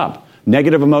crappy job.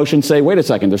 Negative emotions say, wait a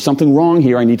second, there's something wrong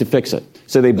here, I need to fix it.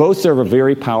 So they both serve a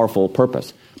very powerful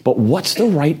purpose. But what's the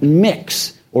right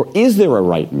mix? Or is there a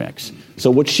right mix? So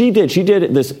what she did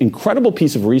this incredible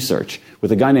piece of research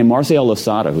with a guy named Marcel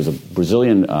Losada, who's a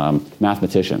Brazilian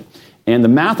mathematician. And the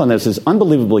math on this is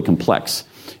unbelievably complex.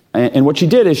 And what she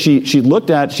did is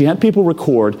she had people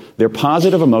record their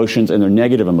positive emotions and their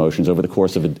negative emotions over the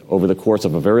course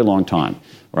of a very long time,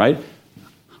 right?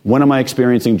 When am I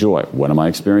experiencing joy? When am I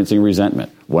experiencing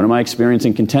resentment? When am I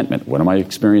experiencing contentment? When am I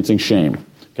experiencing shame?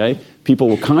 Okay? People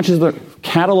were consciously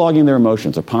cataloging their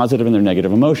emotions, their positive and their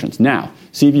negative emotions. Now,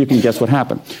 see if you can guess what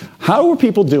happened. How were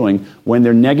people doing when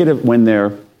their negative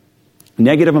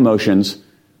emotions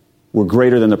were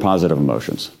greater than their positive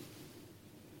emotions?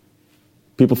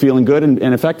 People feeling good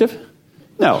and effective?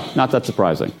 No, not that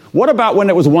surprising. What about when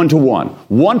it was 1-to-1?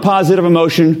 One positive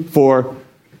emotion for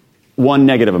one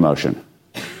negative emotion.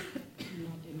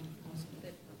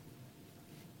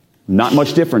 Not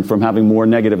much different from having more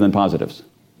negative than positives.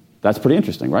 That's pretty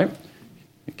interesting, right?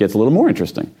 It gets a little more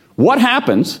interesting. What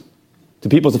happens to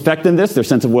people's effectiveness, their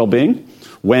sense of well-being,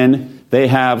 when they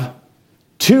have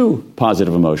 2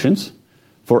 positive emotions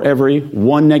for every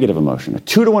 1 negative emotion? A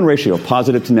 2-to-1 ratio,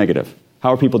 positive to negative.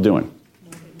 How are people doing?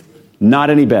 Not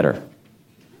any better.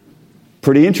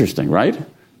 Pretty interesting, right?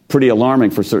 Pretty alarming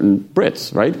for certain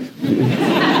Brits, right?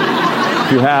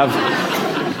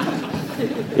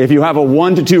 If you have a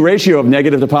 1-to-2 ratio of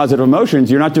negative to positive emotions,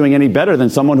 you're not doing any better than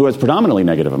someone who has predominantly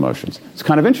negative emotions. It's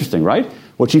kind of interesting, right?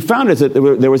 What she found is that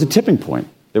there was a tipping point.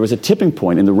 There was a tipping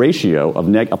point in the ratio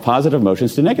of positive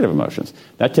emotions to negative emotions.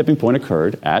 That tipping point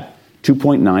occurred at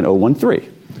 2.9013.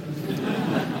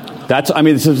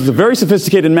 This is a very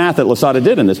sophisticated math that Losada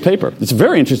did in this paper. It's a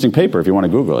very interesting paper if you want to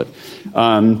Google it.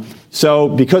 So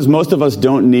because most of us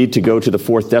don't need to go to the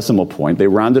 4th decimal point, they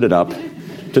rounded it up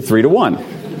to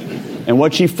 3-to-1. And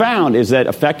what she found is that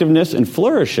effectiveness and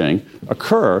flourishing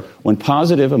occur when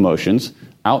positive emotions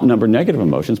outnumber negative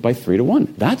emotions by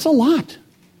 3-to-1. That's a lot.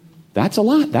 That's a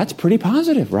lot. That's pretty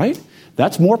positive, right?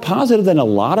 That's more positive than a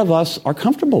lot of us are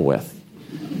comfortable with.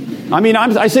 I mean,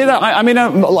 I say that.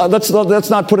 Let's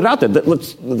not put it out there.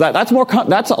 That's more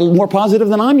positive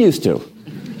than I'm used to.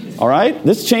 All right?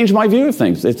 This changed my view of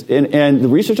things. And the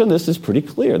research on this is pretty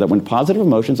clear that when positive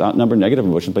emotions outnumber negative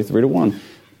emotions by 3 to 1,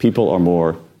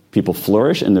 people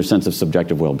flourish in their sense of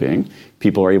subjective well-being.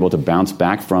 People are able to bounce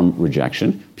back from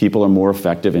rejection. People are more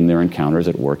effective in their encounters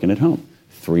at work and at home.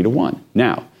 3 to 1.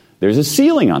 Now, there's a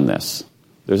ceiling on this.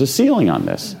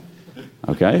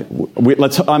 Okay?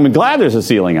 I'm glad there's a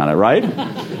ceiling on it,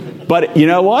 right? But you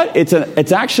know what?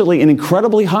 It's actually an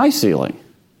incredibly high ceiling.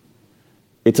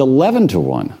 It's 11 to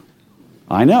 1.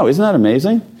 I know, isn't that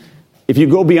amazing? If you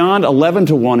go beyond 11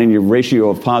 to 1 in your ratio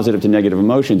of positive to negative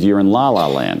emotions, you're in la-la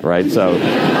land, right? So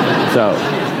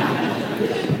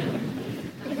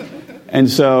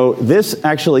this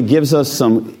actually gives us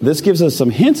some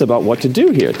hints about what to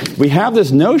do here. We have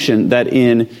this notion that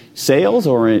in sales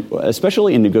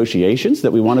especially in negotiations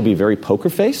that we want to be very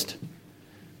poker-faced.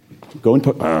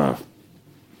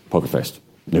 Poker-faced,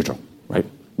 neutral, right?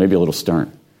 Maybe a little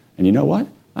stern. And you know what?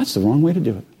 That's the wrong way to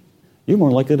do it. You're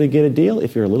more likely to get a deal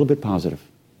if you're a little bit positive.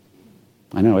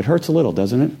 I know, it hurts a little,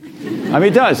 doesn't it? I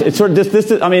mean, it does. It's sort of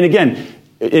this I mean, again,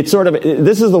 it's sort of,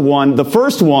 this is the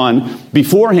first one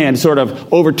beforehand sort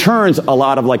of overturns a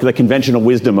lot of like the conventional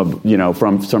wisdom of,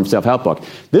 from some self-help book.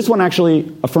 This one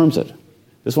actually affirms it.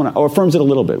 This one affirms it a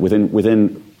little bit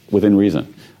within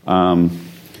reason.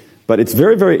 But it's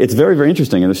very, very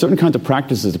interesting. And there's certain kinds of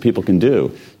practices that people can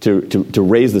do to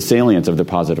raise the salience of their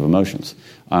positive emotions.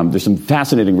 There's some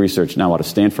fascinating research now out of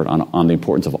Stanford on the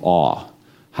importance of awe.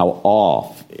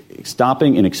 How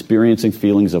stopping and experiencing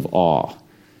feelings of awe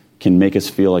can make us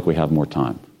feel like we have more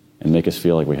time and make us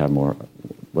feel like we're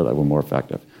more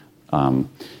effective.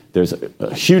 There's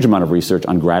a huge amount of research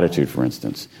on gratitude, for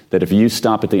instance, that if you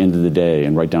stop at the end of the day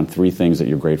and write down 3 things that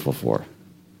you're grateful for,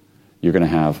 you're going to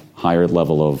have higher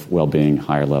level of well-being,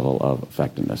 higher level of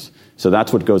effectiveness. So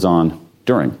that's what goes on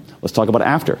during. Let's talk about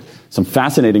after. Some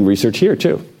fascinating research here,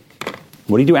 too.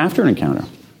 What do you do after an encounter?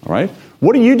 All right?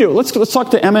 What do you do? Let's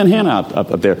talk to Emma and Hannah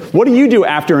up there. What do you do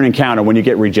after an encounter when you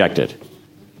get rejected?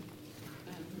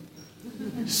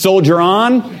 Soldier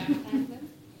on?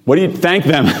 What do you thank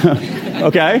them?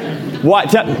 Okay.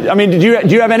 What? I mean, do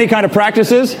you have any kind of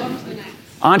practices?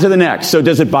 On to the next. So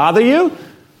does it bother you?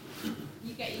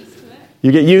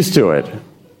 You get used to it.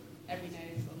 Every no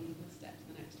is a step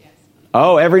to the next yes.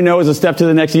 Oh, every no is a step to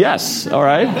the next yes. All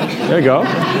right. There you go.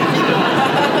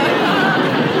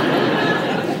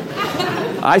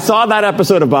 I saw that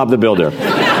episode of Bob the Builder.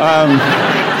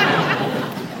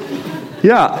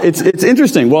 Yeah, it's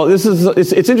interesting. Well,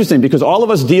 it's interesting because all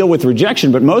of us deal with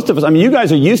rejection, but most of us, I mean, you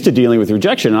guys are used to dealing with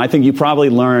rejection, and I think you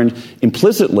probably learned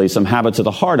implicitly some habits of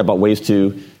the heart about ways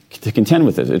to contend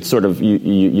with it. It's sort of,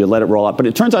 you let it roll out. But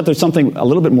it turns out there's something a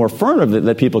little bit more affirmative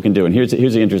that people can do. And here's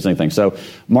the interesting thing. So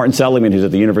Martin Seligman, who's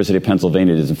at the University of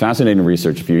Pennsylvania, did some fascinating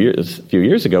research a few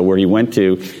years ago where he wanted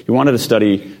to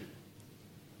study,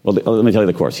 well, let me tell you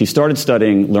the course. He started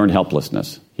studying learned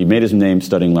helplessness. He made his name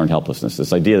studying learned helplessness,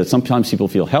 this idea that sometimes people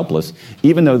feel helpless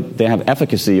even though they have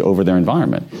efficacy over their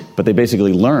environment, but they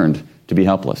basically learned to be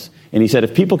helpless. And he said,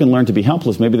 if people can learn to be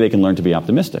helpless, maybe they can learn to be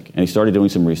optimistic. And he started doing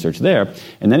some research there.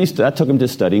 And then that took him to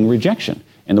studying rejection.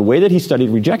 And the way that he studied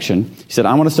rejection, he said,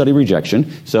 I want to study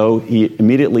rejection. So he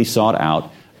immediately sought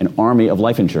out an army of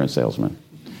life insurance salesmen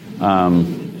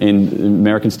in the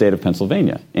American state of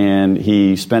Pennsylvania. And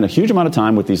he spent a huge amount of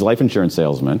time with these life insurance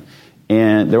salesmen.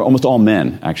 And they're almost all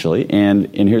men, actually.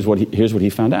 And here's what he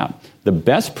found out. The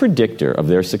best predictor of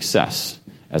their success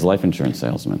as life insurance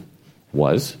salesmen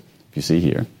was, if you see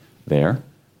here, their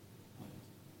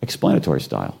explanatory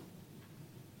style.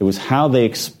 It was how they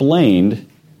explained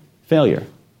failure.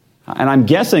 And I'm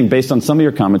guessing, based on some of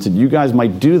your comments, that you guys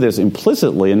might do this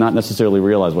implicitly and not necessarily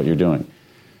realize what you're doing.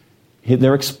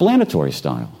 Their explanatory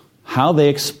style, how they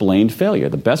explained failure.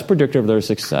 The best predictor of their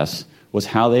success was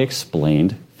how they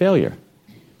explained failure.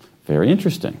 Very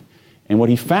interesting. And what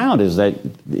he found is that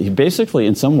he basically,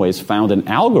 in some ways, found an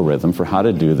algorithm for how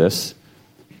to do this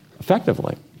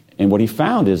effectively. And what he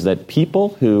found is that people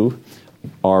who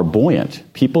are buoyant,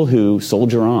 people who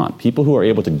soldier on, people who are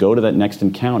able to go to that next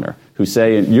encounter, who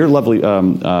say, and your lovely,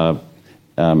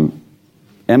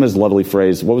 Emma's lovely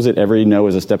phrase, what was it? Every no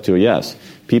is a step to a yes.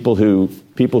 People who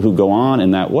go on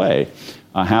in that way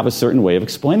have a certain way of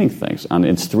explaining things on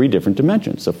its 3 different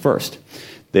dimensions. So first,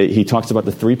 he talks about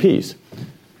the 3 Ps.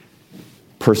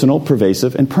 Personal,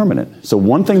 pervasive, and permanent. So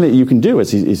one thing that you can do, as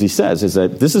he says, is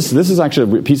that this is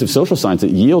actually a piece of social science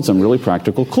that yields some really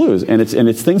practical clues. And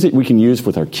it's things that we can use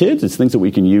with our kids. It's things that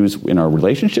we can use in our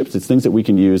relationships. It's things that we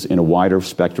can use in a wider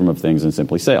spectrum of things than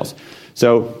simply sales.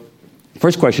 So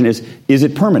first question is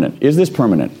it permanent? Is this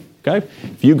permanent? Okay.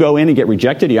 If you go in and get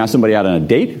rejected, you ask somebody out on a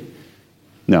date,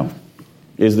 no.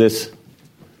 Is this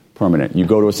permanent? You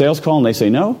go to a sales call and they say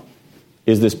no.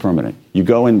 Is this permanent? You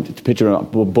go and pitch a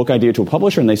book idea to a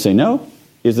publisher and they say no.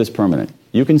 Is this permanent?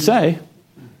 You can say,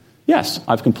 yes,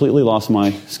 I've completely lost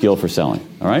my skill for selling.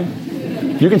 All right?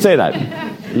 You can say that.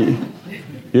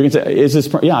 You can say, is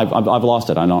this, I've lost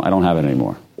it. I don't have it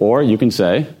anymore. Or you can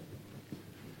say,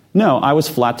 no, I was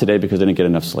flat today because I didn't get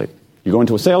enough sleep. You go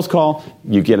into a sales call,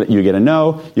 you get a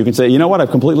no. You can say, you know what,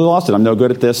 I've completely lost it. I'm no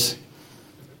good at this.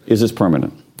 Is this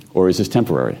permanent? Or is this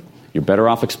temporary? You're better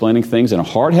off explaining things in a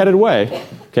hard-headed way.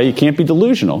 Okay, you can't be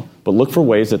delusional, but look for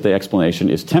ways that the explanation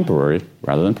is temporary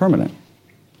rather than permanent.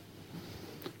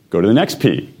 Go to the next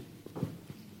P.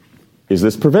 Is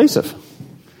this pervasive?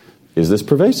 Is this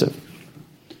pervasive?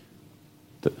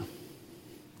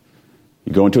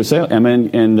 You go into a sale. Emma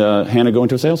and Hannah go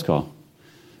into a sales call.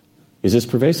 Is this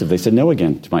pervasive? They said no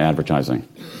again to my advertising.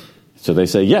 So they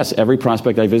say, yes, every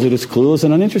prospect I visit is clueless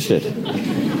and uninterested.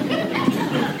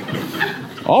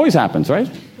 Always happens, right?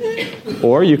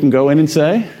 Or you can go in and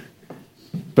say,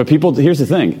 but people, here's the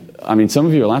thing. I mean, some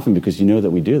of you are laughing because you know that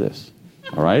we do this,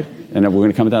 all right? And we're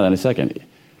going to come to that in a second.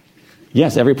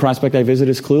 Yes, every prospect I visit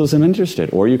is clueless and uninterested.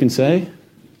 Or you can say,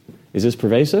 is this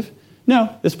pervasive?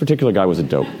 No, this particular guy was a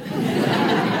dope.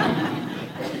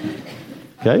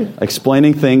 Okay?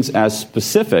 Explaining things as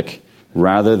specific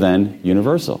rather than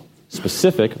universal.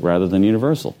 Specific rather than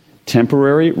universal.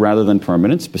 Temporary rather than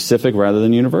permanent. Specific rather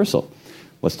than universal.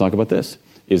 Let's talk about this.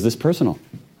 Is this personal?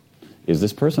 Is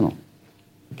this personal?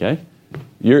 Okay?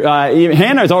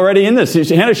 Hannah's already in this.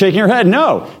 Hannah's shaking her head.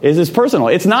 No. Is this personal?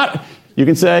 It's not. You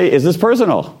can say, is this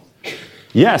personal?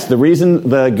 Yes, the reason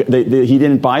he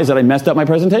didn't buy is that I messed up my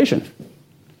presentation.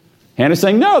 Hannah's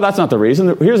saying, no, that's not the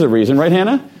reason. Here's the reason, right,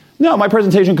 Hannah? No, my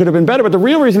presentation could have been better, but the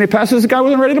real reason he passed is the guy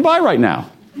wasn't ready to buy right now.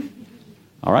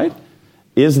 All right?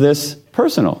 Is this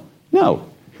personal? No.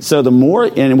 So the more,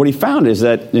 and what he found is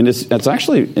that, and it's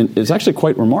actually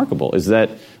quite remarkable, is that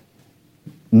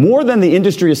more than the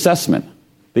industry assessment,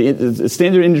 the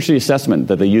standard industry assessment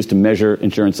that they use to measure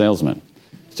insurance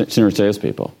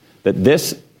salespeople, that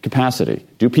this capacity,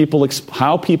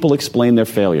 how people explain their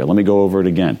failure. Let me go over it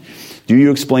again. Do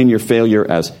you explain your failure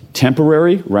as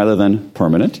temporary rather than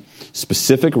permanent,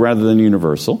 specific rather than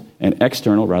universal, and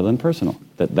external rather than personal?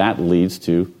 That leads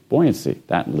to buoyancy.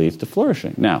 That leads to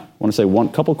flourishing. Now, I want to say one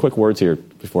couple quick words here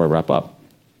before I wrap up.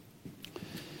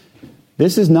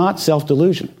 This is not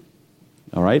self-delusion.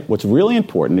 All right? What's really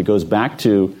important, it goes back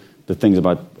to the things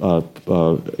about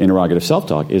interrogative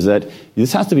self-talk, is that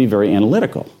this has to be very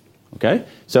analytical. Okay?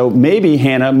 So maybe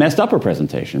Hannah messed up her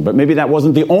presentation, but maybe that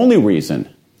wasn't the only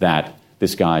reason that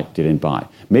this guy didn't buy.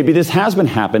 Maybe this has been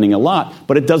happening a lot,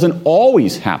 but it doesn't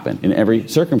always happen in every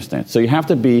circumstance. So you have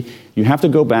to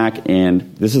go back,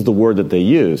 and this is the word that they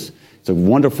use. It's a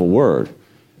wonderful word.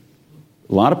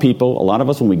 A lot of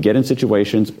us, when we get in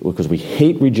situations, because we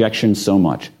hate rejection so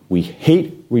much, we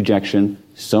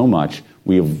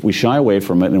shy away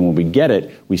from it, and when we get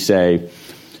it, we say,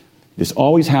 this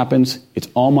always happens, it's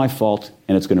all my fault,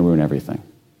 and it's going to ruin everything.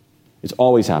 It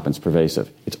always happens, pervasive.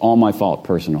 It's all my fault,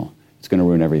 personal. It's going to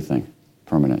ruin everything,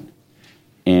 permanent.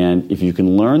 And if you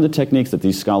can learn the techniques that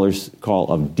these scholars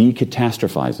call of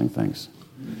decatastrophizing things,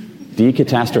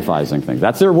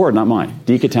 that's their word, not mine,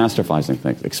 decatastrophizing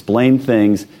things, explain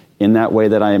things in that way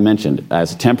that I mentioned,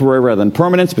 as temporary rather than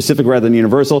permanent, specific rather than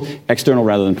universal, external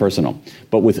rather than personal,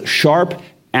 but with sharp,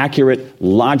 accurate,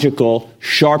 logical,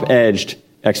 sharp-edged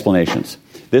explanations.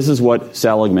 This is what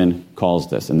Seligman calls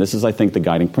this, and this is, I think, the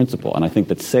guiding principle, and I think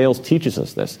that sales teaches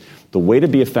us this. The way to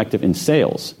be effective in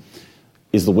sales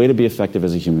is the way to be effective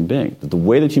as a human being. The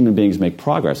way that human beings make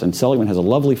progress, and Seligman has a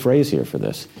lovely phrase here for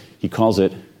this. He calls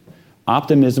it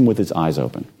optimism with its eyes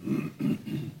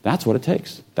open. That's what it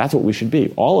takes. That's what we should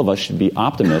be. All of us should be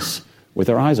optimists with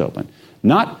our eyes open.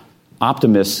 Not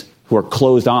optimists who are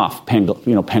closed off,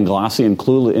 Panglossian,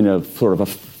 clueless, in a sort of a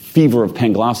fever of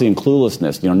Panglossian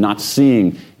cluelessness, not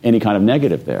seeing any kind of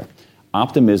negative there.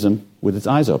 Optimism with its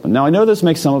eyes open. Now, I know this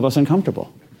makes some of us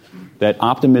uncomfortable, that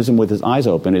optimism with its eyes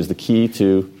open is the key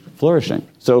to flourishing.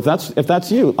 So if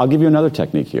that's you, I'll give you another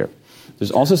technique here.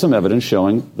 There's also some evidence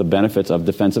showing the benefits of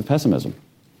defensive pessimism.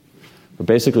 But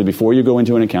basically, before you go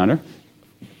into an encounter,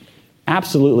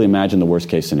 absolutely imagine the worst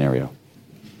case scenario.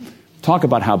 Talk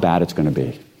about how bad it's going to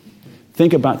be.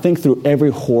 Think through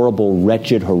every horrible,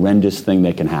 wretched, horrendous thing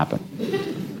that can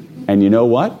happen. And you know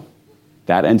what?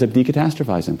 That ends up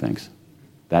decatastrophizing things.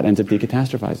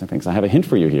 I have a hint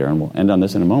for you here, and we'll end on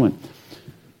this in a moment.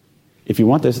 If you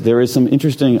want this, there is some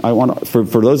interesting, for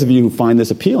those of you who find this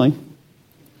appealing,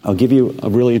 I'll give you a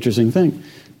really interesting thing.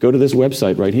 Go to this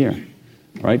website right here.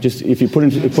 All right? Just if you put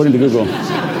into Google,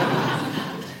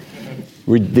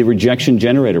 the Rejection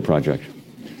Generator Project.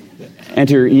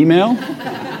 Enter your email,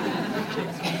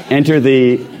 enter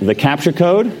the CAPTCHA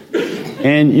code,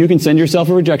 and you can send yourself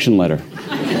a rejection letter.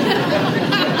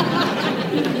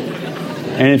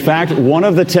 And in fact, one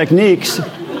of the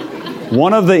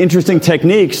interesting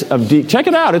techniques of check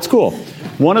it out, it's cool.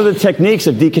 One of the techniques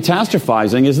of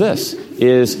decatastrophizing is this,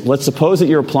 let's suppose that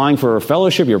you're applying for a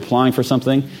fellowship, you're applying for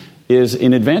something, is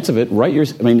in advance of it,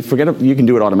 forget it, you can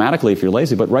do it automatically if you're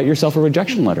lazy, but write yourself a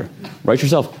rejection letter. Write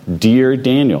yourself, Dear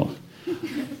Daniel,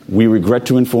 we regret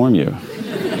to inform you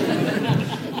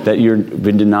that you've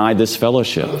been denied this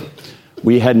fellowship.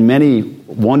 We had many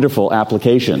wonderful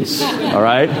applications, all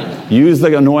right? Use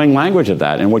the annoying language of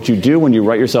that. And what you do when you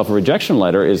write yourself a rejection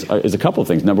letter is a couple of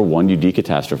things. Number one, you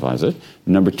decatastrophize it.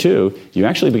 Number two, you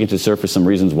actually begin to surface some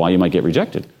reasons why you might get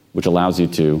rejected, which allows you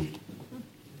to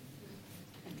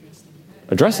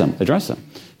address them.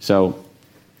 So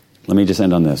let me just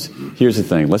end on this. Here's the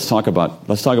thing. Let's talk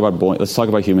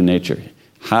about human nature.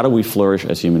 How do we flourish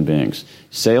as human beings?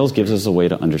 Sales gives us a way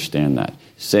to understand that.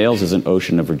 Sales is an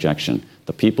ocean of rejection.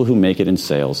 The people who make it in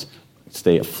sales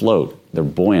stay afloat. They're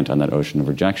buoyant on that ocean of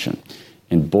rejection.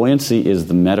 And buoyancy is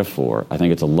the metaphor. I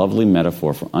think it's a lovely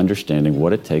metaphor for understanding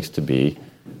what it takes to be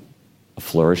a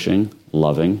flourishing,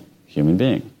 loving human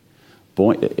being.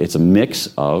 It's a mix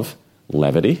of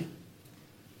levity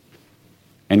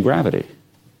and gravity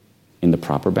in the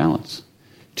proper balance.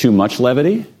 Too much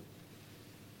levity,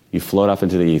 you float off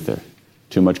into the ether.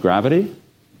 Too much gravity,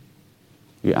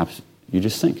 you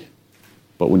just sink.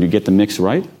 But when you get the mix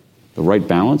right, the right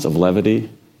balance of levity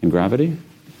and gravity,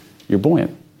 you're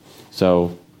buoyant.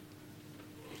 So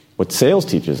what sales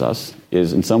teaches us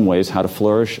is, in some ways, how to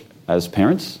flourish as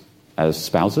parents, as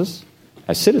spouses,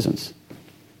 as citizens.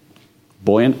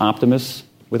 Buoyant optimists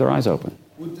with our eyes open.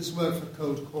 Would this work for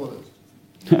cold callers?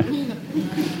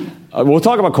 We'll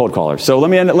talk about cold callers. So let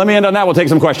me end on that. We'll take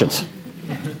some questions.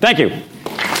 Thank you.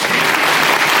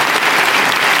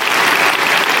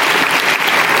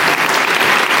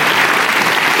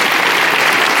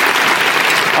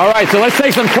 All right, so let's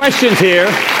take some questions here.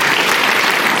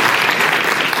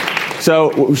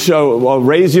 So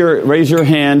raise your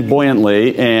hand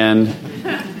buoyantly, and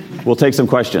we'll take some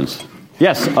questions.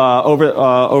 Yes,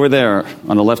 over there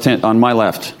on the left hand, on my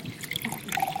left.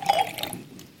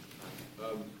 I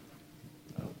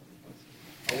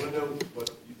want to know what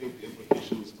you think the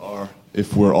implications are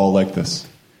if we're all like this.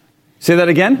 Say that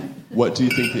again? What do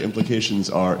you think the implications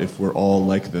are if we're all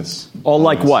like this? All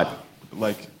like what?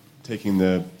 Like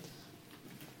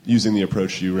using the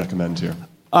approach you recommend here.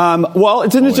 Well,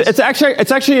 it's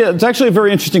actually a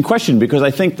very interesting question, because I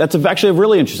think that's actually a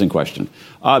really interesting question.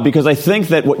 Because I think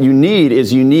that what you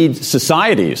need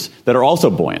societies that are also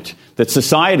buoyant, that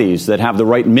societies that have the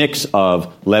right mix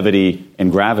of levity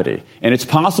and gravity. And it's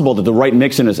possible that the right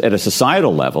mix at a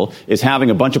societal level is having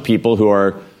a bunch of people who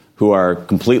are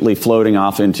completely floating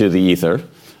off into the ether.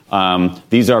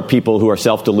 These are people who are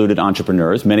self-deluded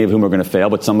entrepreneurs, many of whom are going to fail,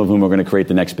 but some of whom are going to create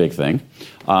the next big thing.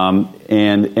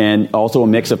 And also a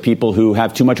mix of people who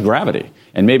have too much gravity.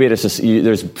 And maybe it's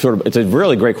a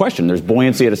really great question. There's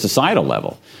buoyancy at a societal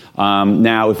level.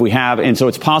 Now, so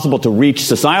it's possible to reach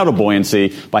societal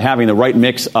buoyancy by having the right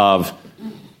mix of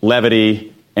levity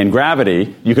and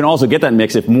gravity. You can also get that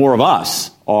mix if more of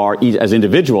us as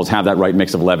individuals have that right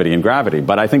mix of levity and gravity.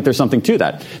 But I think there's something to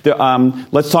that.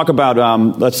 Let's talk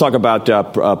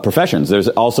about professions. There's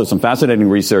also some fascinating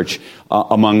research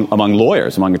among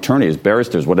lawyers, among attorneys,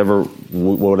 barristers, whatever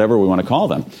we want to call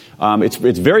them. It's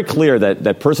very clear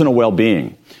that personal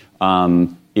well-being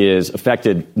is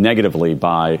affected negatively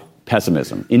by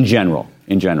pessimism in general.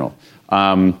 And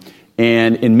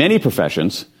in many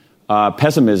professions,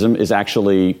 pessimism is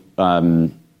actually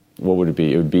what would it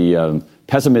be? It would be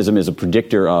pessimism is a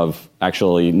predictor of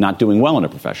actually not doing well in a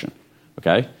profession.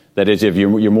 Okay, that is, if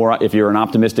you're an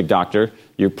optimistic doctor,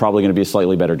 you're probably going to be a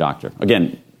slightly better doctor.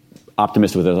 Again,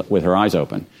 optimist with her eyes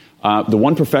open. The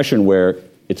one profession where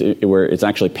it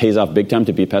actually pays off big time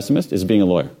to be a pessimist is being a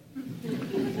lawyer.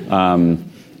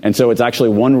 And so it's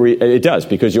actually it does,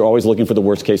 because you're always looking for the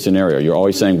worst case scenario. You're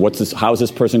always saying, how is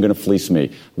this person going to fleece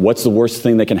me? What's the worst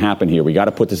thing that can happen here? We got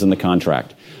to put this in the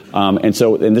contract. And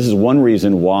this is one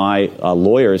reason why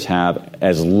lawyers have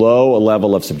as low a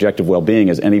level of subjective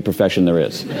well-being as any profession there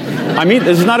is. I mean,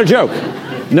 this is not a joke.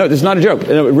 No, this is not a joke.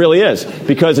 It really is.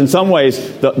 Because in some ways,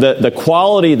 the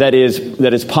quality that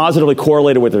is positively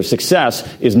correlated with their success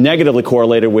is negatively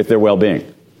correlated with their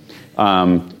well-being.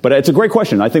 But it's a great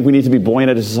question. I think we need to be buoyant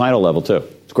at a societal level, too.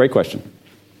 It's a great question.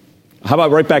 How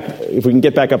about right back, if we can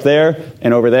get back up there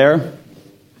and over there?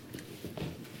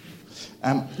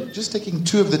 Just taking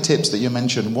two of the tips that you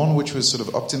mentioned, one which was sort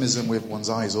of optimism with one's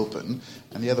eyes open,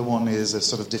 and the other one is a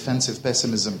sort of defensive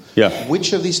pessimism. Yeah.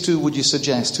 Which of these two would you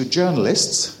suggest to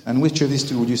journalists, and which of these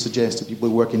two would you suggest to people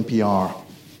who work in PR?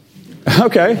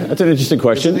 Okay, that's an interesting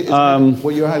question.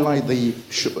 Well, you highlight the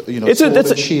sword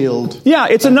and shield. Yeah,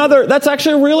 that's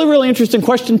actually a really, really interesting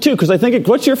question, too, because I think,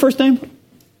 what's your first name?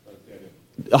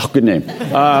 Oh, good name.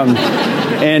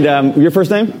 And your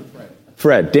first name?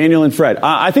 Fred. Daniel and Fred.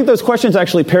 I think those questions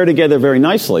actually pair together very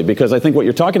nicely, because I think what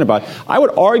you're talking about, I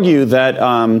would argue that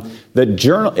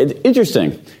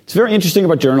interesting. It's very interesting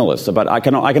about journalists. I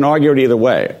can argue it either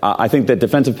way. I think that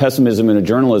defensive pessimism in a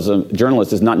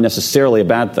journalist is not necessarily a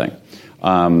bad thing,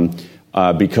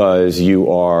 because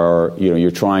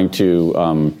you're trying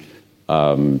to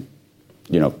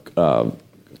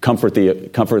comfort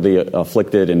the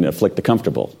afflicted and afflict the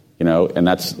comfortable. And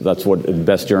that's what the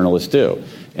best journalists do.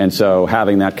 And so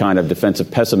having that kind of defensive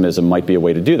pessimism might be a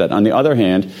way to do that. On the other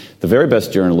hand, the very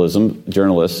best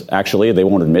journalists, actually, they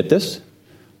won't admit this,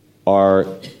 are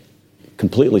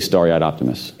completely starry-eyed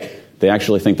optimists. They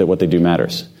actually think that what they do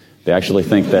matters. They actually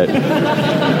think that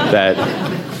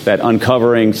that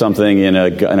uncovering something in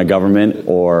a government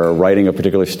or writing a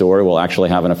particular story will actually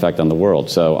have an effect on the world.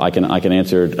 So I can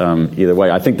answer it either way.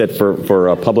 I think that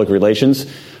for public relations,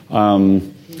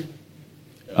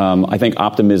 I think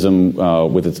optimism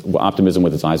with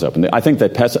its eyes open. I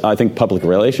think public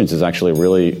relations is actually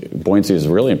buoyancy is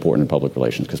really important in public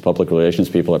relations, because public relations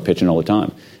people are pitching all the time.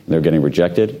 And they're getting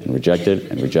rejected and rejected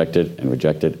and rejected and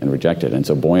rejected and rejected. And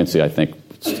so buoyancy, I think,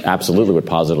 absolutely would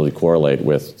positively correlate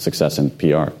with success in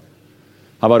PR.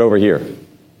 How about over here?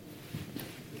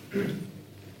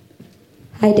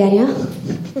 Hi, Daniel.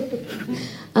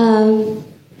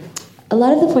 A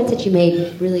lot of the points that you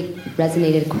made really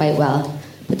resonated quite well.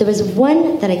 But there was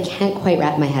one that I can't quite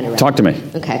wrap my head around. Talk to me.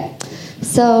 Okay.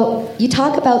 So you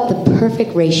talk about the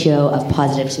perfect ratio of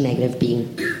positive to negative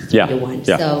being 3 to 1.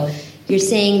 Yeah. So you're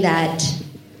saying that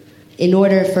in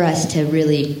order for us to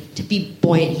be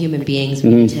buoyant human beings, we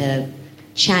need to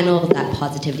channel that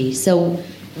positivity. So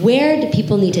where do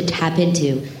people need to tap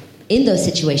into in those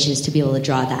situations to be able to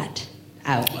draw that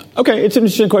out? Okay, it's an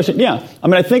interesting question. Yeah. I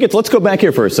mean, I think let's go back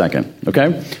here for a second,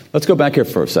 okay? Let's go back here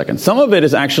for a second. Some of it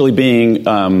is actually being,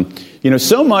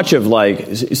 so much of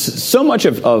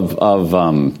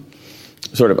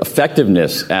sort of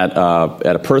effectiveness at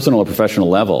a personal or professional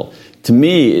level, to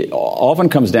me, often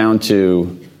comes down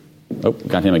to,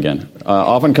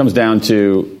 often comes down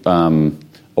to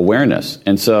awareness.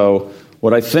 And so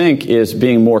what I think is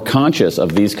being more conscious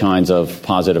of these kinds of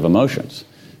positive emotions.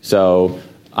 So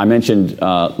I mentioned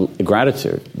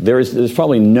gratitude. There's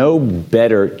probably no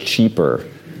better, cheaper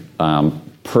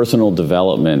personal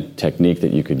development technique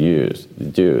that you could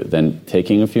do than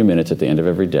taking a few minutes at the end of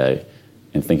every day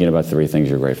and thinking about 3 things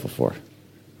you're grateful for.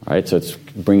 All right, so it's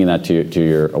bringing that to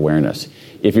your awareness.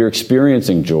 If you're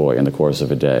experiencing joy in the course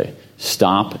of a day,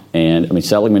 stop and,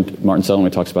 Martin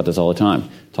Seligman talks about this all the time.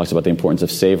 Talks about the importance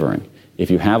of savoring.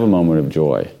 If you have a moment of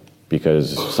joy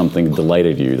because something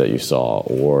delighted you that you saw,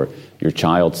 or your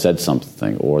child said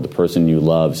something, or the person you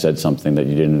love said something that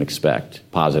you didn't expect,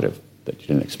 positive, that you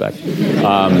didn't expect.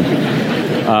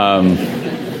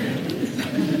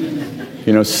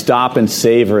 Stop and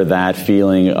savor that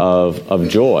feeling of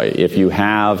joy. If you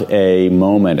have a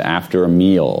moment after a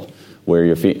meal where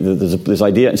you're there's this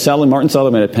idea, Martin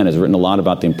Seligman at Penn has written a lot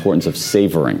about the importance of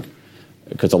savoring,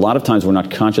 because a lot of times we're not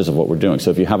conscious of what we're doing.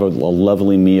 So if you have a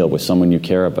lovely meal with someone you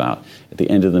care about, at the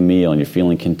end of the meal and you're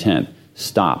feeling content,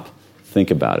 stop,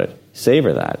 think about it,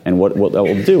 savor that. And what that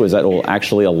will do is that will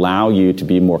actually allow you to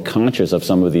be more conscious of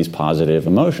some of these positive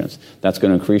emotions. That's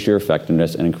going to increase your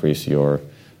effectiveness and increase your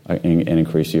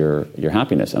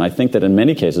happiness. And I think that in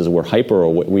many cases we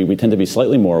tend to be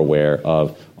slightly more aware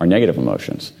of our negative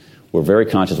emotions. We're very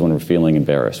conscious when we're feeling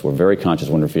embarrassed. We're very conscious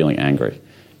when we're feeling angry.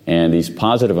 And these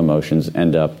positive emotions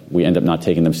we end up not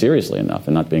taking them seriously enough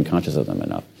and not being conscious of them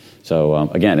enough. So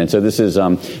this is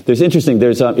there's interesting.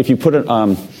 There's if you put it,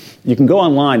 you can go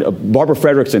online. Barbara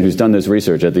Fredrickson, who's done this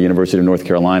research at the University of North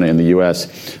Carolina in the U.S.,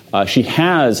 she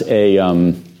has a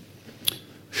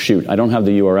I don't have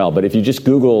the URL, but if you just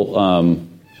Google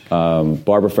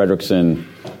Barbara Fredrickson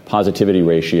positivity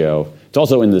ratio, it's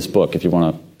also in this book if you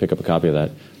want to pick up a copy of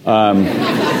that.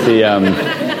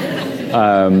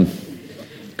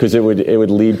 Because it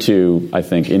would lead to, I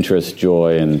think, interest,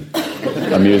 joy, and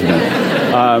amusement,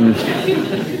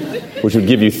 which would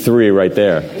give you 3 right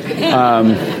there.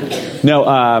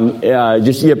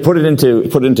 Put it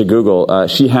into Google.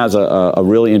 She has a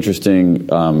really interesting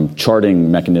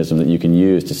charting mechanism that you can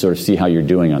use to sort of see how you're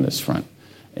doing on this front.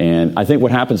 And I think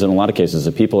what happens in a lot of cases is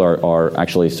that people are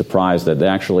actually surprised that they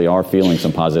actually are feeling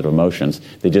some positive emotions.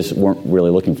 They just weren't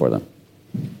really looking for them.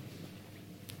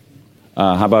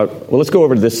 Let's go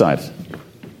over to this side.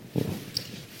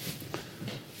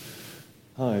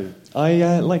 Hi.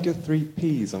 I like your 3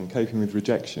 Ps on coping with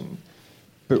rejection.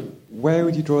 But where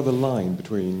would you draw the line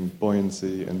between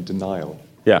buoyancy and denial?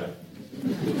 Yeah.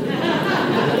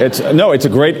 It's a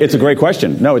great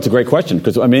question. No, it's a great question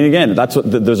because I mean, again,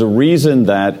 there's a reason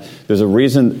that,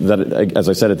 as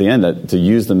I said at the end, that to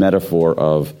use the metaphor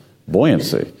of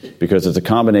buoyancy because it's a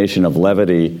combination of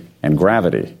levity and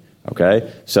gravity. Okay,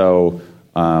 so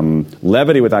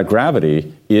levity without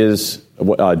gravity is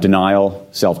denial,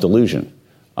 self-delusion.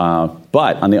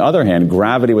 But on the other hand,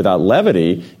 gravity without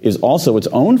levity is also its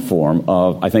own form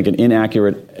of, I think, an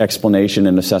inaccurate explanation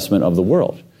and assessment of the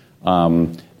world.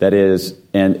 That is,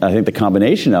 and I think the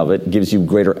combination of it gives you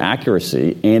greater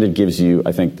accuracy, and it gives you,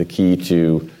 I think, the key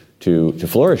to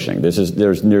flourishing.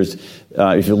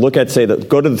 If you look at,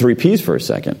 go to the 3 Ps for a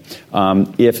second.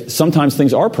 If sometimes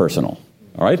things are personal,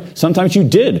 all right, sometimes you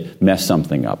did mess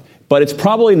something up, but it's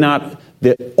probably not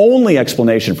the only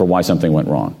explanation for why something went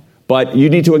wrong. But you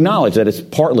need to acknowledge that it's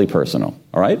partly personal,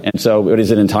 all right? And so is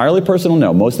it entirely personal?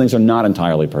 No, most things are not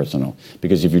entirely personal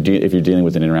because if you're dealing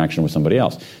with an interaction with somebody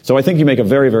else. So I think you make a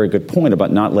very, very good point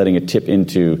about not letting it tip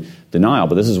into denial,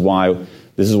 but this is what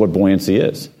buoyancy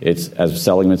is. It's, as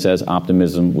Seligman says,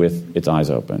 optimism with its eyes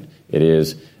open. It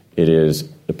is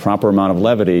the proper amount of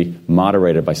levity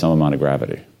moderated by some amount of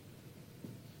gravity.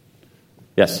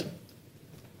 Yes?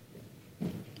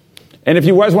 And if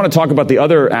you guys want to talk about the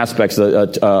other aspects,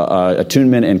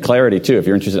 attunement and clarity, too, if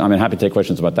you're interested, I'm happy to take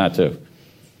questions about that, too,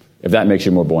 if that makes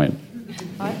you more buoyant.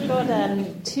 I've got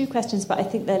 2 questions, but I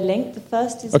think they're linked. The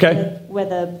first is okay.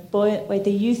 whether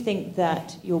you think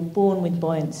that you're born with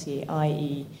buoyancy,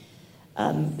 i.e.,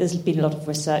 there's been a lot of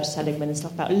research, Seligman and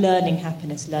stuff, about learning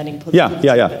happiness, learning positivity.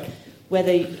 Yeah.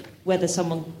 Whether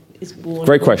someone is born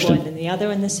Great more question. buoyant than the other.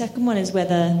 And the second one is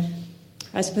whether,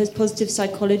 I suppose, positive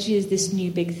psychology is this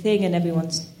new big thing and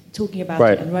everyone's talking about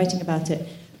it and writing about it.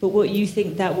 But what you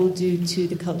think that will do to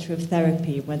the culture of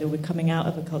therapy, whether we're coming out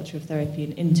of a culture of therapy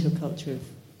and into a culture of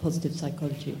positive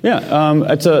psychology? Yeah,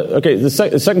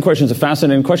 the second question is a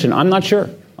fascinating question. I'm not sure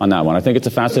on that one. I think it's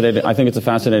a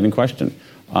fascinating question.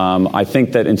 I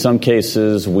think that in some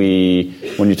cases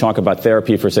when you talk about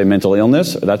therapy for, say, mental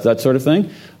illness, that sort of thing,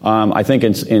 I think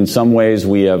in some ways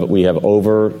we have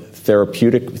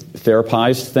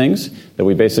therapized things, that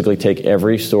we basically take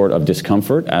every sort of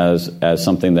discomfort as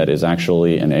something that is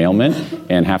actually an ailment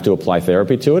and have to apply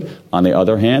therapy to it. On the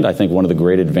other hand, I think one of the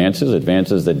great advances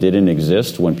that didn't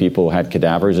exist when people had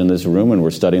cadavers in this room and were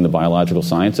studying the biological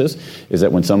sciences, is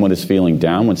that when someone is feeling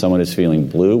down, when someone is feeling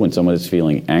blue, when someone is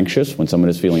feeling anxious, when someone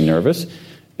is feeling nervous,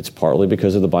 it's partly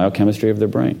because of the biochemistry of their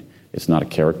brain. It's not a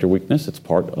character weakness. It's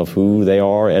part of who they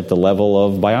are at the level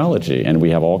of biology, and we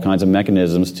have all kinds of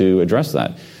mechanisms to address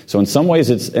that. So in some ways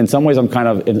it's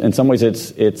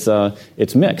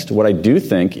mixed. What I do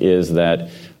think is that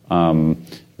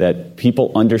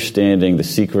people understanding the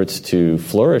secrets to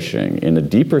flourishing in the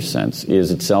deeper sense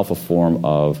is itself a form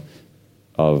of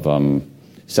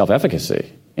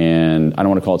self-efficacy. And I don't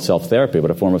want to call it self-therapy,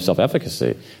 but a form of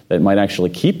self-efficacy that might actually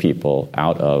keep people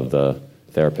out of the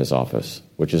therapist's office,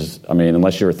 which is,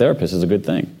 unless you're a therapist, is a good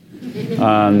thing.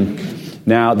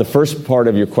 Now, the first part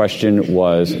of your question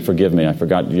was, forgive me, I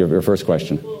forgot your first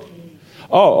question.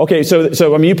 Oh, okay,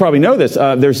 so you probably know this.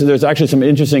 There's actually some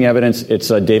interesting evidence. It's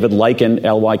David Lykken,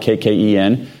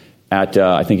 Lykken, at,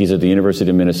 I think he's at the University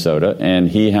of Minnesota, and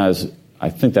he has, I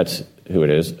think that's who it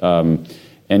is,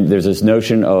 and there's this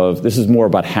notion of, this is more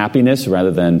about happiness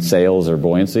rather than sales or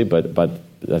buoyancy, but I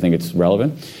think it's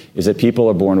relevant, is that people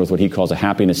are born with what he calls a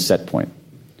happiness set point.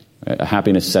 A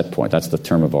happiness set point, that's the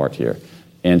term of art here.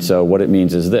 And so what it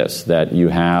means is this, that you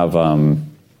have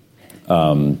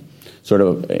sort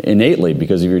of innately,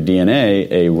 because of your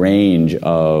DNA, a range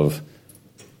of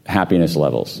happiness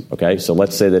levels, okay? So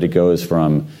let's say that it goes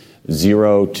from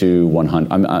 0 to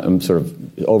 100. I'm sort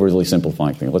of overly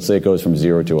simplifying things. Let's say it goes from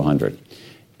 0 to 100.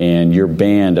 And your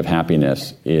band of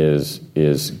happiness goes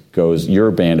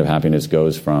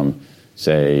from,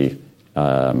 say,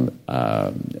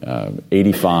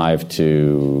 85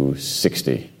 to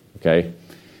 60, okay?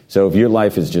 So if your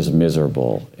life is just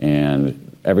miserable and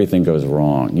everything goes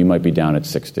wrong, you might be down at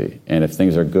 60. And if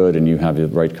things are good and you have the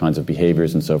right kinds of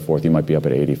behaviors and so forth, you might be up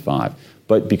at 85.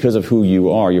 But because of who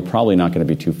you are, you're probably not going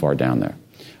to be too far down there.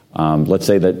 Let's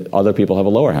say that other people have a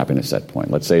lower happiness set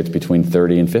point. Let's say it's between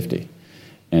 30 and 50.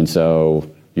 And so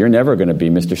you're never going to be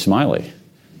Mr. Smiley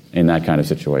in that kind of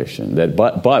situation.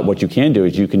 But what you can do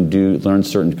is you can learn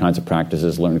certain kinds of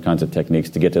practices, learn kinds of techniques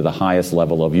to get to the highest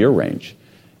level of your range.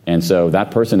 And so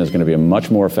that person is going to be a much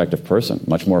more effective person,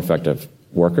 much more effective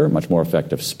worker, much more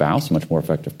effective spouse, much more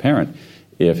effective parent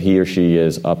if he or she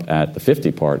is up at the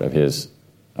 50 part of his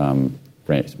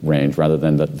range rather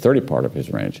than the 30 part of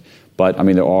his range. But I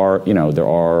mean, there are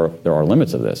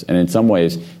limits of this, and in some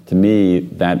ways, to me,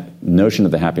 that notion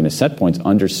of the happiness set points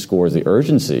underscores the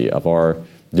urgency of our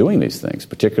doing these things.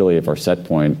 Particularly if our set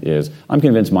point is, I'm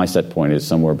convinced my set point is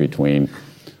somewhere between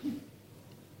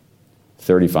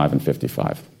 35 and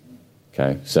 55.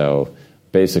 Okay, so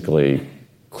basically,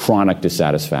 chronic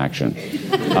dissatisfaction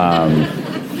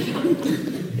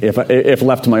if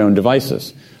left to my own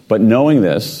devices. But knowing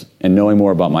this and knowing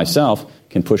more about myself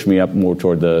can push me up more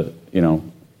toward the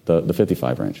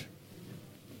 55 range.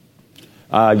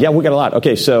 Yeah, we got a lot.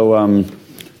 Okay, so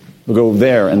we'll go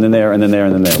there, and then there, and then there,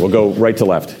 and then there. We'll go right to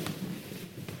left.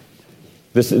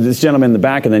 This gentleman in the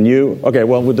back, and then you. Okay,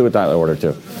 well, we'll do it that order,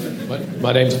 too.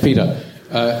 My name's Peter.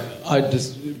 I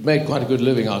just made quite a good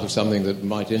living out of something that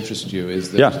might interest you,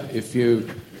 is that if you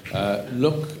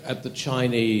look at the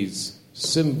Chinese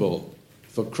symbol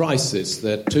for crisis,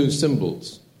 there are two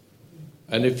symbols.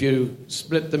 And if you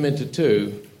split them into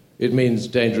two, it means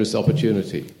dangerous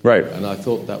opportunity. Right. And I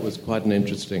thought that was quite an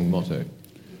interesting motto.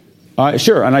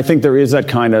 Sure, and I think there is that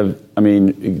kind of,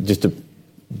 just to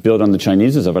build on the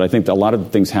Chineses of it, I think that a lot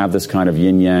of things have this kind of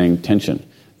yin-yang tension,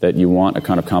 that you want a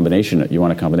kind of combination,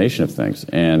 of things.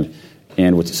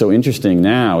 And what's so interesting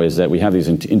now is that we have these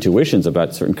intuitions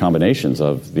about certain combinations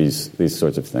of these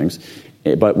sorts of things.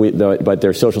 But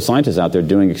there are social scientists out there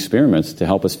doing experiments to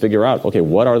help us figure out, okay,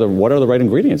 what are the right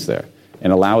ingredients there,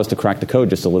 and allow us to crack the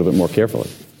code just a little bit more carefully.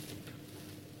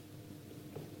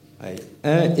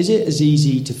 Is it as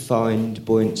easy to find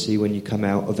buoyancy when you come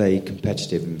out of a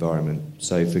competitive environment?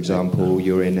 So, for example,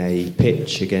 you're in a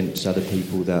pitch against other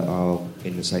people that are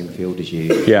in the same field as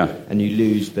you. Yeah. And you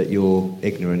lose, but you're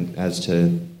ignorant as to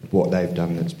what they've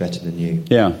done that's better than you.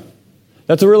 Yeah.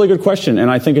 That's a really good question, and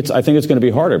I think it's going to be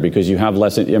harder because you have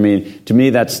less. To me,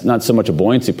 that's not so much a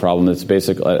buoyancy problem. It's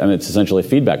it's essentially a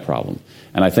feedback problem.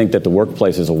 And I think that the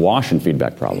workplace is awash in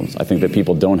feedback problems. I think that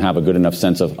people don't have a good enough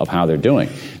sense of how they're doing.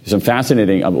 There's some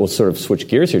fascinating. We'll sort of switch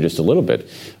gears here just a little bit.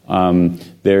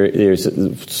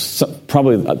 There's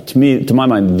probably, to my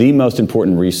mind, the most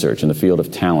important research in the field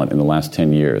of talent in the last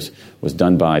 10 years was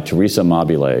done by Teresa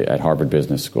Amabile at Harvard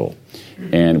Business School.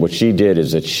 And what she did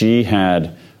is that she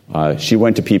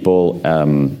went to people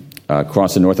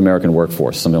across the North American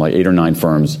workforce, something like 8 or 9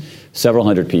 firms, several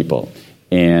hundred people,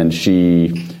 and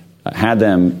she had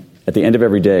them at the end of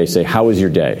every day say, "How was your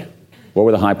day? What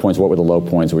were the high points? What were the low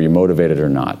points? Were you motivated or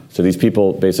not?" So these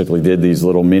people basically did these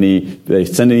little they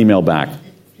send an email back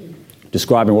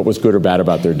describing what was good or bad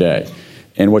about their day.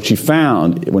 And what she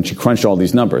found when she crunched all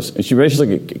these numbers, and she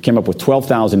basically came up with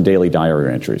 12,000 daily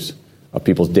diary entries of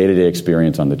people's day-to-day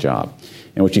experience on the job.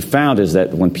 And what she found is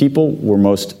that when people were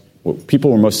most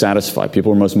satisfied,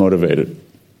 people were most motivated,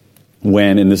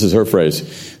 when, and this is her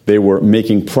phrase, they were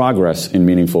making progress in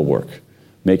meaningful work.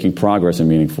 Making progress in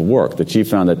meaningful work. That she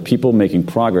found that people making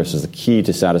progress is the key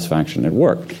to satisfaction at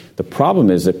work. The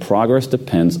problem is that progress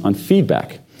depends on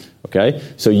feedback. Okay?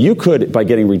 So you could, by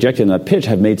getting rejected in that pitch,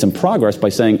 have made some progress by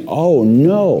saying, "Oh,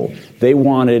 no, they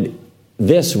wanted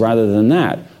this rather than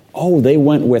that. Oh, they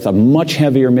went with a much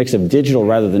heavier mix of digital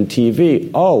rather than TV.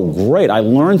 Oh, great, I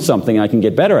learned something, I can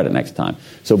get better at it next time."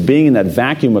 So being in that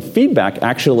vacuum of feedback can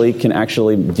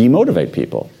demotivate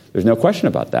people. There's no question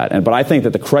about that. But I think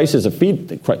that the crisis of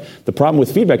the problem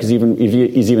with feedback is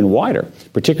even wider.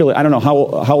 Particularly, I don't know,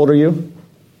 how old are you?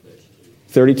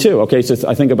 32. Okay, so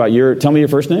I think about tell me your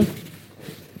first name.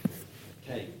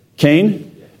 Kane?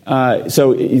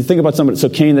 So you think about somebody, so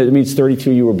Kane, that means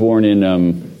 32, you were born in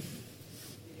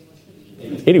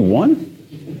 81?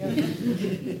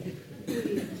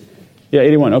 Yeah,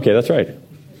 81. Okay, that's right.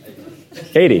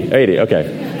 80,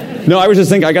 okay. No, I was just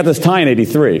thinking, I got this tie in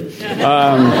 83.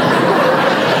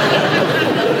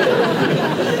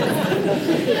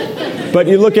 But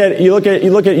you look at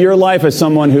your life as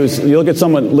someone who's in your early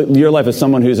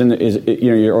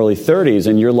 30s,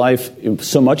 and your life,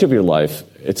 so much of your life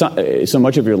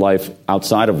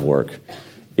outside of work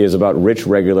is about rich,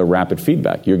 regular, rapid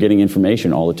feedback. You're getting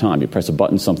information all the time. You press a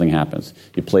button, something happens.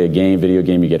 You play a video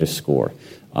game, you get a score.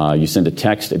 You send a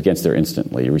text, it gets there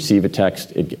instantly. You receive a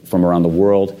text from around the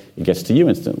world, it gets to you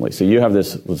instantly. So you have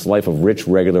this life of rich,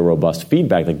 regular, robust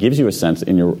feedback that gives you a sense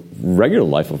in your regular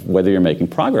life of whether you're making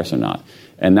progress or not.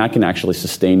 And that can actually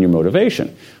sustain your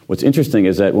motivation. What's interesting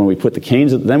is that when we put the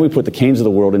canes of the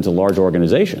world into large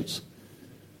organizations,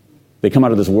 they come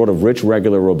out of this world of rich,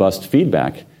 regular, robust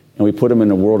feedback, and we put them in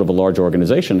the world of a large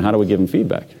organization. How do we give them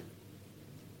feedback?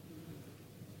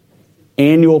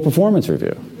 Annual performance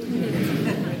review.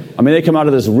 I mean, they come out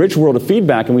of this rich world of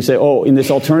feedback, and we say, oh, in this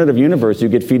alternative universe, you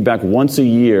get feedback once a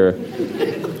year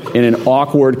in an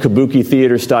awkward kabuki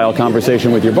theater-style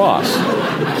conversation with your boss.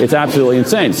 It's absolutely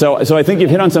insane. So I think you've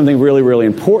hit on something really, really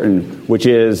important, which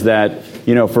is that,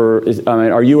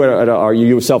 are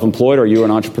you self-employed? Are you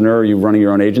an entrepreneur? Are you running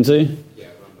your own agency?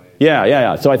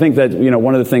 Yeah. So I think that,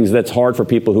 one of the things that's hard for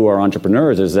people who are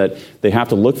entrepreneurs is that they have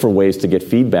to look for ways to get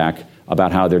feedback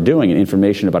about how they're doing and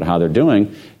information about how they're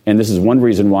doing. And this is one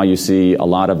reason why you see a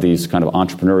lot of these kind of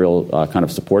entrepreneurial kind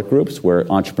of support groups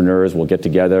where entrepreneurs will get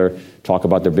together, talk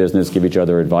about their business, give each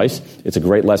other advice. It's a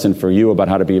great lesson for you about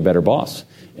how to be a better boss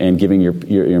and giving your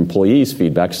employees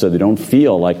feedback so they don't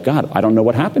feel like, God, I don't know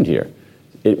what happened here.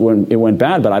 It went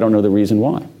bad, but I don't know the reason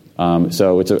why.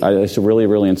 So it's a really,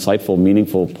 really insightful,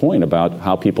 meaningful point about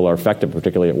how people are affected,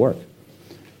 particularly at work.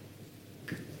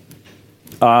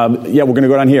 We're going to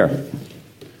go down here.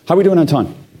 How are we doing on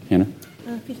time, Hannah?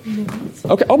 15 minutes.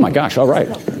 Okay. Oh, my gosh. All right.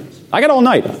 I got all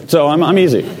night, so I'm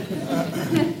easy.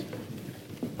 I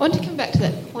want to come back to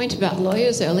that point about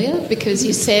lawyers earlier, because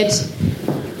you said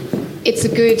it's a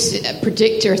good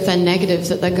predictor if they're negative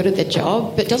that they're good at their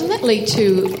job, but doesn't that lead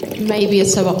to maybe a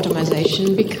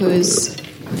sub-optimization because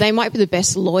they might be the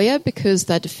best lawyer because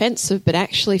they're defensive, but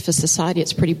actually for society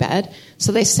it's pretty bad.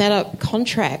 So they set up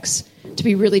contracts to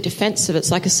be really defensive.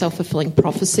 It's like a self-fulfilling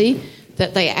prophecy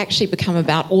that they actually become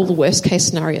about all the worst-case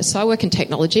scenarios. So I work in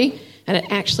technology, and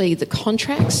the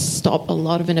contracts stop a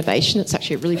lot of innovation. It's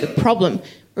actually a really big problem.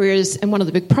 And one of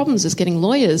the big problems is getting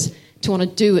lawyers to want to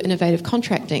do innovative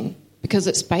contracting because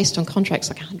it's based on contracts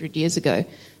like 100 years ago.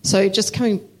 So just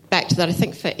coming back to that, I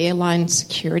think for airline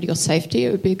security or safety,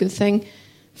 it would be a good thing.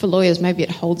 For lawyers, maybe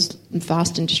it holds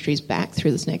vast industries back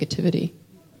through this negativity.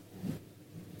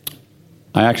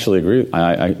 I actually agree.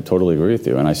 I totally agree with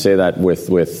you, and I say that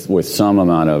with some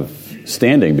amount of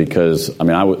standing because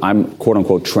I'm quote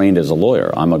unquote trained as a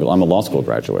lawyer. I'm a law school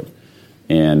graduate,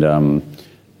 and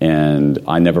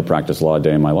I never practiced law a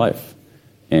day in my life.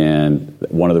 And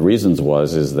one of the reasons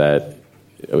is that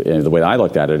the way I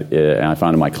looked at it, and I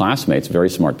found in my classmates, very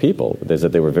smart people, is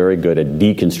that they were very good at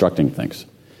deconstructing things.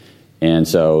 And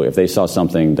so if they saw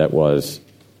something that was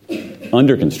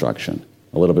under construction,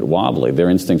 a little bit wobbly, their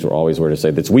instincts were always to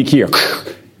say, that's weak here.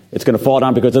 It's going to fall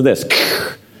down because of this.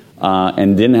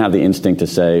 And didn't have the instinct to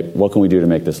say, what can we do to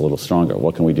make this a little stronger?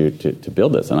 What can we do to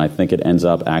build this? And I think it ends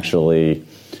up actually,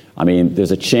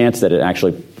 there's a chance that it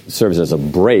actually serves as a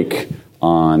brake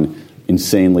on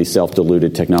insanely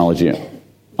self-deluded technology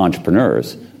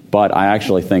entrepreneurs. But I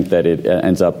actually think that it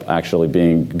ends up actually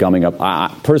gumming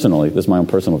up. Personally, this is my own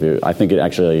personal view. I think it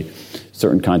actually,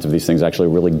 certain kinds of these things actually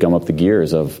really gum up the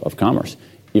gears of commerce,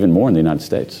 even more in the United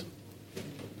States.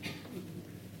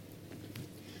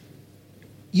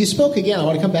 You spoke again. I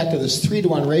want to come back to this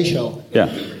 3-to-1 ratio.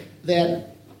 Yeah. That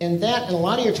and a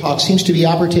lot of your talk seems to be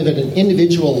operative at an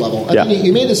individual level. I think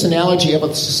you made this analogy about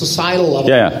the societal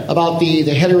level, about the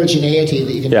heterogeneity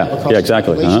that you can have across the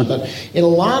population. But in a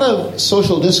lot of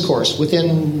social discourse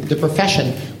within the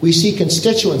profession, we see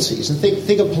constituencies, and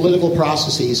think of political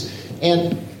processes,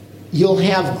 and you'll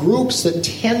have groups that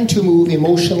tend to move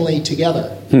emotionally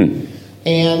together.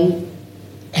 And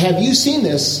have you seen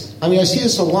this? I see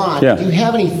this a lot. Yeah. Do you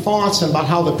have any thoughts about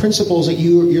how the principles that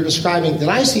you're describing that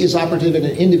I see as operative at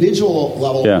an individual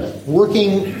level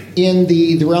working in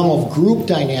the realm of group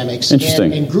dynamics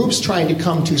and groups trying to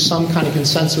come to some kind of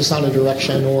consensus on a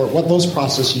direction or what those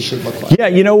processes should look like? Yeah,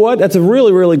 you know what? That's a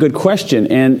really, really good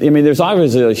question. And there's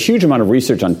obviously a huge amount of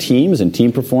research on teams and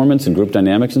team performance and group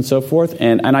dynamics and so forth.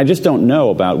 And I just don't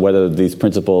know about whether these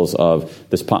principles of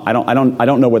this. I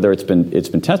don't know whether it's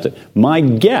been tested. My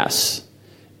guess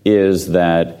is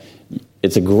that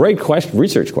it's a great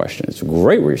research question. It's a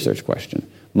great research question.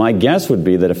 My guess would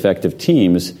be that effective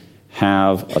teams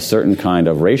have a certain kind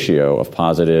of ratio of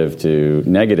positive to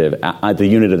negative at the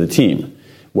unit of the team.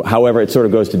 However, it sort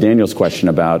of goes to Daniel's question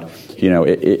about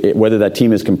whether that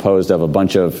team is composed of a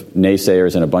bunch of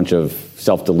naysayers and a bunch of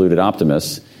self-deluded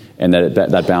optimists, and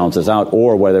that balances out,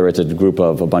 or whether it's a group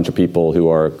of a bunch of people who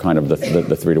are kind of the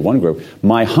 3-to-1 group.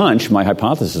 My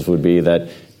hypothesis would be that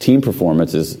team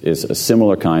performance is a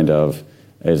similar kind of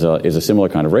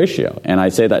ratio, and I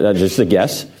say that's just a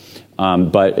guess.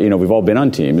 But we've all been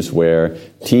on teams where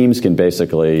teams can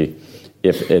basically,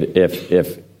 if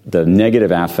the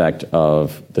negative affect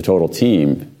of the total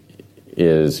team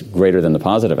is greater than the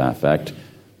positive affect,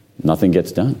 nothing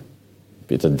gets done.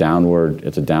 It's a downward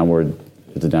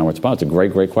spot. It's a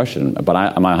great question.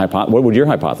 But what would your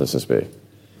hypothesis be?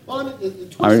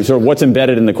 Well, so what's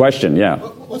embedded in the question? Yeah.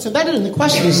 What's embedded in the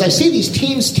question is I see these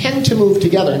teams tend to move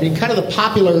together. I mean, kind of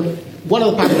one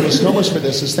of the popular misnomers for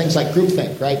this is things like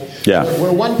groupthink, right? Yeah.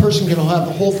 Where one person can have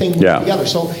the whole thing move together.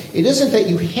 So it isn't that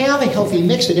you have a healthy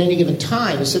mix at any given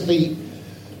time. It's that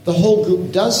the whole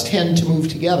group does tend to move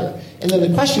together. And then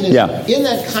the question is, in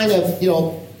that kind of,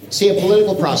 say a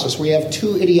political process where you have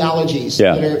two ideologies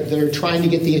that are trying to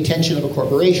get the attention of a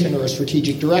corporation or a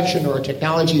strategic direction or a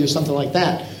technology or something like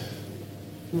that,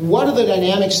 what are the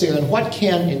dynamics there, and what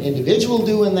can an individual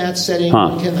do in that setting?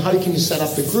 How can you set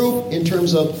up the group in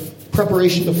terms of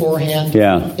preparation beforehand,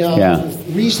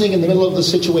 reasoning in the middle of the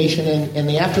situation and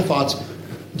the afterthoughts?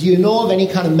 Do you know of any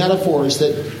kind of metaphors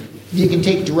that you can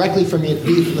take directly from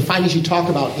the findings you talk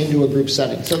about into a group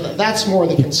setting? So that's more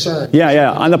the concern.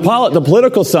 Yeah. On the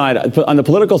political side,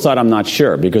 I'm not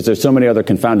sure, because there's so many other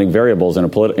confounding variables in a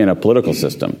political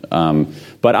system.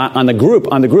 But on the group,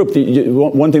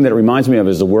 one thing that it reminds me of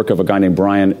is the work of a guy named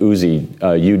Brian Uzzi,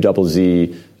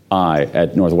 UZZI,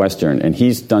 at Northwestern, and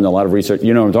he's done a lot of research.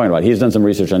 You know what I'm talking about. He's done some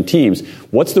research on teams.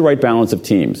 What's the right balance of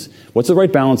teams? What's the right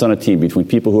balance on a team between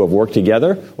people who have worked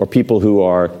together or people who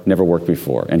are never worked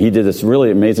before? And he did this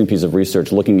really amazing piece of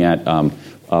research looking at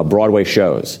Broadway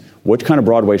shows. What kind of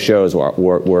Broadway shows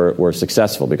were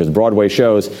successful? Because Broadway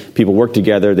shows, people work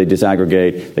together, they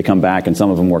disaggregate, they come back, and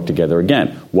some of them work together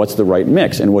again. What's the right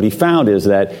mix? And what he found is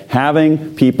that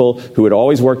having people who had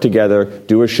always worked together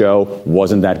do a show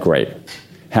wasn't that great.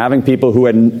 Having people who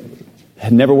had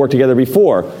never worked together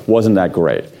before wasn't that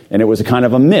great. And it was a kind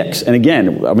of a mix. And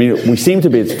again, I mean,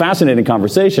 it's a fascinating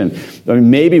conversation. I mean,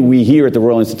 maybe we here at the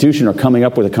Royal Institution are coming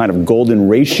up with a kind of golden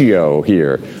ratio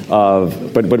here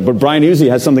but Brian Uzzi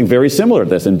has something very similar to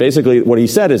this. And basically what he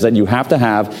said is that you have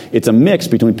to it's a mix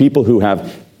between people who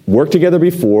have worked together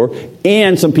before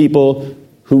and some people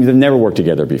who have never worked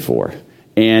together before.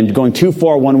 And going too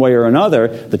far one way or another,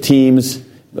 the teams...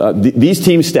 these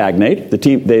teams stagnate.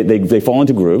 They fall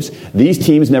into grooves. These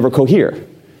teams never cohere.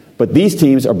 But these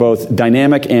teams are both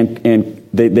dynamic and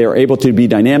they are able to be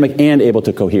dynamic and able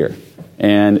to cohere.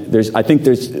 And I think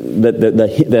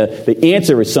the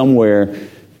answer is somewhere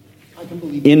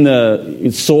in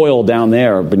the soil down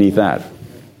there beneath that.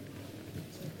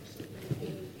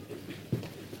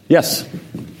 Yes,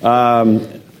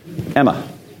 Emma.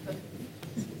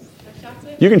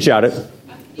 You can shout it.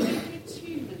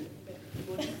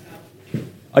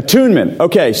 Attunement.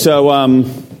 Okay, so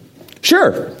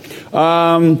sure.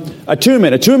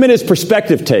 Attunement. Attunement is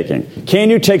perspective taking. Can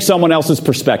you take someone else's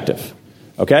perspective?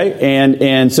 Okay,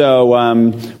 and so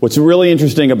what's really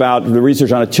interesting about the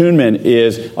research on attunement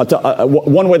is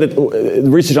one way that the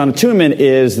research on attunement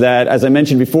is that, as I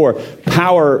mentioned before,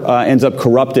 power ends up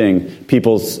corrupting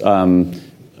people's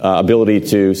ability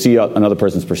to see another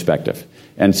person's perspective.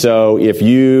 And so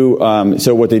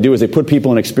so what they do is they put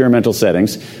people in experimental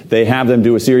settings. They have them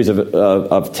do a series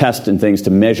of tests and things to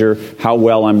measure how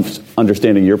well I'm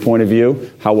understanding your point of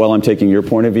view, how well I'm taking your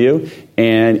point of view,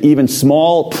 and even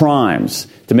small primes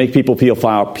to make people feel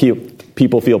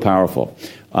powerful.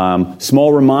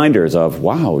 Small reminders of,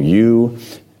 wow, you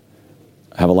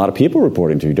have a lot of people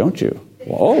reporting to you, don't you?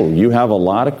 Oh, you have a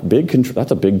lot of that's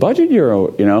a big budget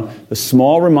the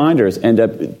small reminders end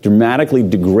up dramatically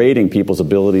degrading people's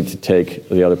ability to take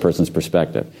the other person's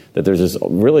perspective. That there's this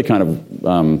really kind of,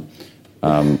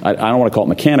 I don't want to call it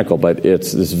mechanical, but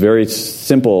it's this very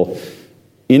simple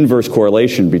inverse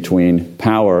correlation between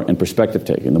power and perspective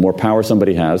taking. The more power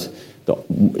somebody has,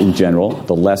 in general,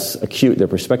 the less acute their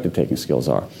perspective taking skills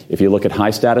are. If you look at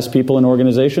high status people in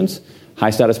organizations,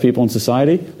 high status people in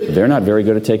society, they're not very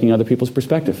good at taking other people's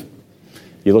perspective.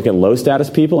 You look at low status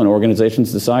people in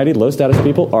organizations and society, low status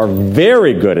people are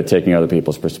very good at taking other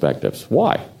people's perspectives.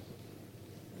 Why?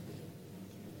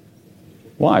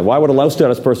 Why? Why would a low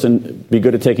status person be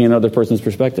good at taking another person's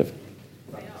perspective?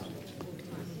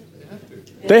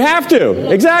 They have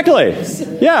to. Exactly.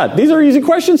 Yeah, these are easy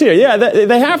questions here. Yeah,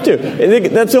 they have to.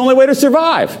 That's the only way to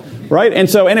survive. Right, and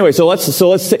so anyway, so this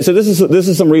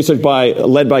is some research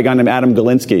led by a guy named Adam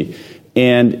Galinsky,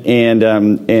 and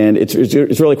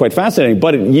it's really quite fascinating.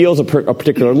 But it yields a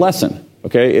particular lesson.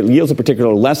 Okay, it yields a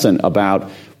particular lesson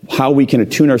about how we can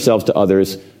attune ourselves to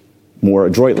others more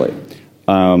adroitly,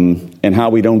 and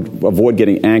how we don't avoid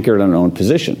getting anchored in our own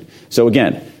position. So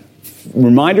again,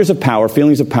 reminders of power,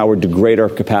 feelings of power, degrade our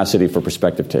capacity for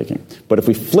perspective taking. But if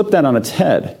we flip that on its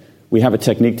head, we have a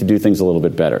technique to do things a little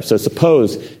bit better. So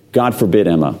suppose, God forbid,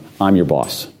 Emma, I'm your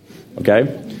boss,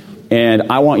 okay?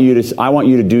 And I want you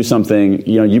to do something.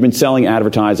 You've been selling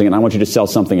advertising, and I want you to sell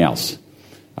something else.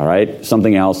 all right,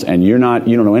 something else, and you don't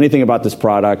know anything about this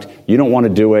product, you don't want to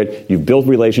do it, you've built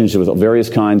relationships with various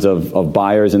kinds of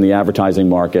buyers in the advertising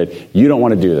market, you don't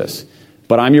want to do this.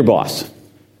 But I'm your boss.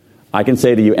 I can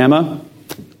say to you, Emma,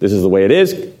 this is the way it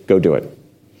is, go do it.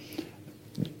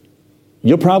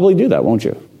 You'll probably do that, won't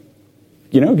you?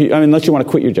 Unless you want to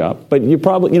quit your job, but you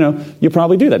probably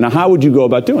do that. Now, how would you go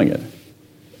about doing it?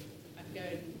 I'd go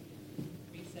and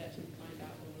research and find out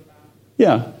all about it.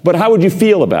 Yeah, but how would you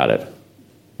feel about it?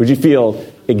 Would you feel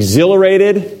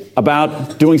exhilarated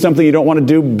about doing something you don't want to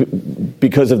do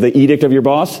because of the edict of your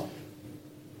boss?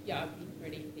 Yeah, I'd be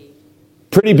pretty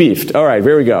beefed. Pretty beefed. All right,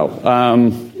 here we go.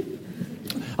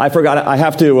 I forgot. I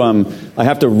have to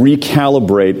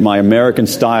recalibrate my American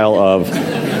style of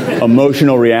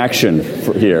emotional reaction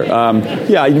here.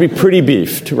 Yeah, you'd be pretty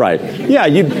beefed, right? Yeah,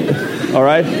 all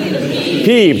right.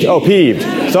 Peeved. Oh, peeved.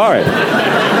 Sorry.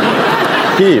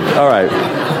 Peeved. All right.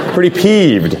 Pretty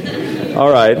peeved. All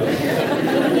right.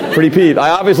 Pretty peeved.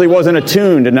 I obviously wasn't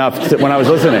attuned enough when I was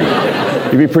listening.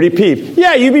 You'd be pretty peeved.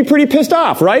 Yeah, you'd be pretty pissed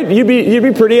off, right? You'd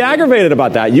be pretty aggravated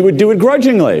about that. You would do it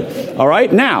grudgingly. All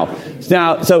right. Now,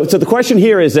 so the question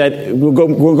here is that we're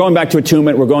going back to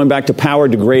attunement. We're going back to power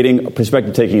degrading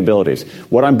perspective taking abilities.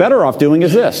 What I'm better off doing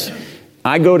is this.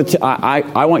 I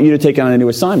want you to take on a new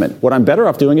assignment. What I'm better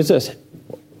off doing is this.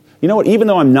 You know what? Even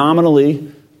though I'm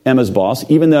nominally Emma's boss,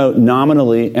 even though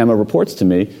nominally Emma reports to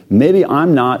me, maybe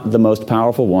I'm not the most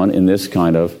powerful one in this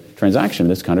kind of transaction,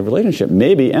 this kind of relationship.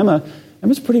 Maybe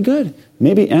Emma's pretty good.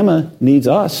 Maybe Emma needs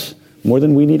us more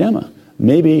than we need Emma.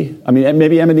 Maybe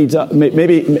Emma needs us.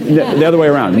 Maybe the other way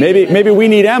around. Maybe we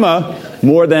need Emma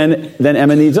more than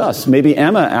Emma needs us. Maybe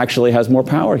Emma actually has more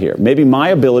power here. Maybe my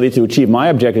ability to achieve my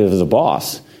objectives as a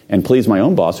boss and please my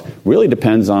own boss really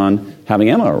depends on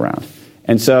having Emma around.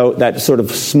 And so that sort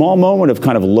of small moment of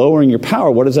kind of lowering your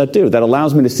power, what does that do? That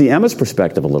allows me to see Emma's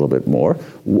perspective a little bit more.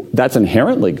 That's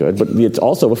inherently good, but it's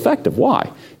also effective.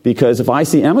 Why? Because if I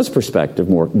see Emma's perspective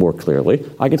more clearly,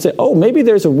 I can say, oh, maybe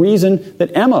there's a reason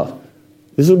that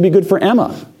this would be good for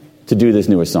Emma to do this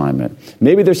new assignment.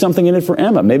 Maybe there's something in it for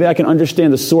Emma. Maybe I can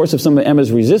understand the source of some of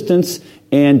Emma's resistance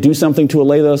and do something to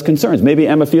allay those concerns. Maybe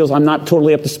Emma feels I'm not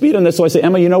totally up to speed on this, so I say,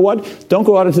 Emma, you know what? Don't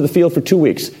go out into the field for 2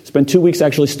 weeks. Spend 2 weeks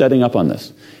actually studying up on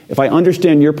this. If I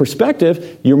understand your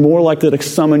perspective, you're more likely to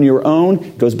summon your own.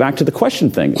 It goes back to the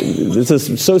question thing. This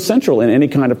is so central in any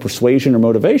kind of persuasion or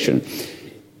motivation.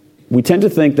 We tend to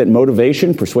think that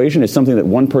persuasion is something that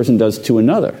one person does to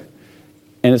another.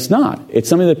 And it's not. It's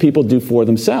something that people do for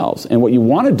themselves. And what you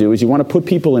want to do is you want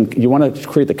to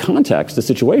create the context, the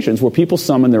situations where people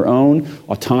summon their own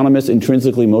autonomous,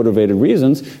 intrinsically motivated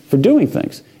reasons for doing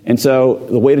things. And so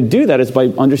the way to do that is by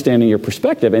understanding your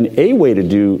perspective. And a way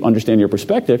to understand your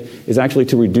perspective is actually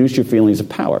to reduce your feelings of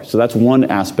power. So that's one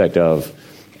aspect of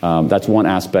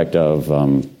attunement.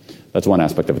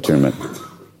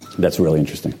 That's really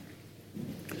interesting.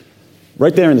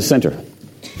 Right there in the center.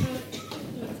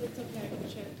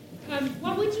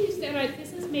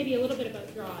 Maybe a little bit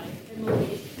about drive and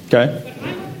motivation. Okay. But I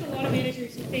work with a lot of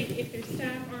managers who think if their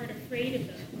staff aren't afraid of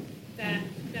them,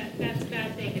 that's a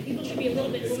bad thing. That people should be a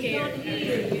little bit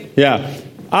scared. Yeah.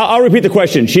 I'll repeat the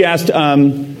question. She asked,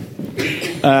 well,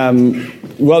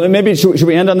 maybe should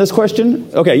we end on this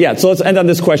question? Okay, yeah, so let's end on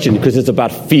this question because it's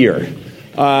about fear.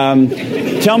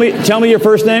 Tell me your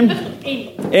first name?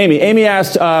 Amy. Amy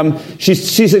asked,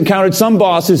 she's encountered some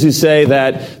bosses who say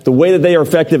that the way that they are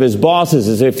effective as bosses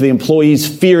is if the employees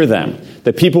fear them.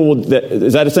 That people will,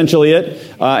 is that essentially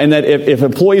it? And that if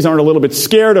employees aren't a little bit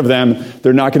scared of them,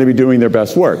 they're not going to be doing their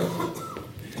best work.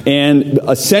 And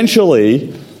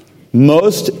essentially,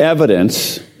 most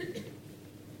evidence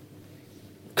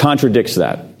contradicts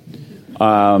that.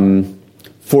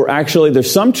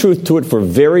 There's some truth to it for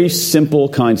very simple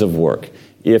kinds of work.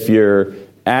 If you're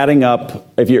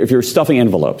if you're stuffing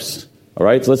envelopes, all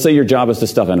right? So let's say your job is to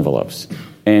stuff envelopes,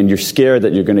 and you're scared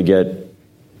that you're going to get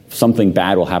something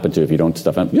bad will happen to you if you don't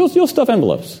stuff envelopes. You'll stuff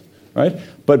envelopes, right?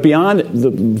 But beyond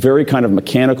the very kind of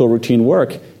mechanical routine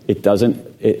work, it doesn't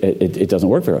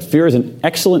work very well. Fear is an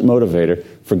excellent motivator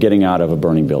for getting out of a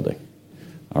burning building.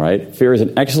 All right? Fear is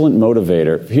an excellent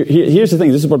motivator. Here's the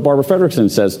thing. This is what Barbara Fredrickson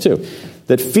says, too,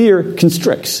 that fear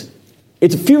constricts.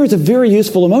 Fear is a very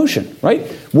useful emotion, right?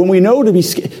 When we know to be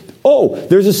scared, oh,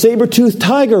 there's a saber-toothed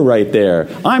tiger right there.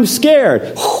 I'm scared.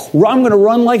 I'm going to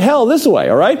run like hell this way,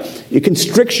 all right? It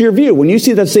constricts your view. When you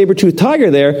see that saber-toothed tiger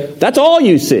there, that's all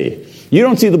you see. You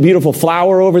don't see the beautiful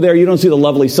flower over there. You don't see the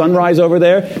lovely sunrise over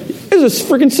there. There's a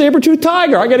freaking saber-toothed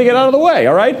tiger. I got to get out of the way,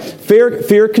 all right?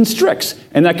 Fear constricts.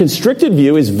 And that constricted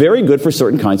view is very good for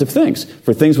certain kinds of things.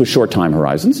 For things with short time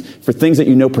horizons. For things that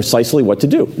you know precisely what to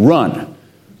do. Run.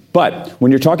 But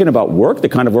when you're talking about work, the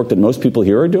kind of work that most people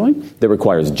here are doing, that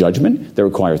requires judgment, that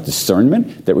requires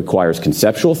discernment, that requires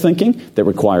conceptual thinking, that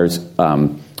requires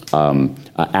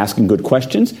asking good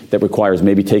questions, that requires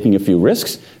maybe taking a few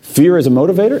risks, fear as a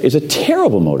motivator is a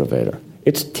terrible motivator.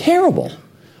 It's terrible.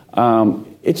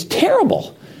 It's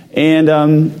terrible.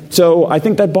 And so I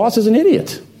think that boss is an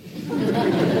idiot.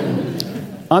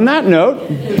 On that note,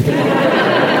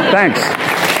 thanks.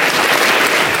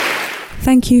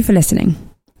 Thank you for listening.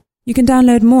 You can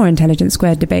download more Intelligence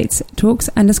Squared debates, talks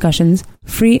and discussions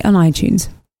free on iTunes.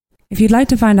 If you'd like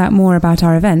to find out more about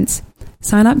our events,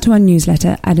 sign up to our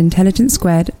newsletter at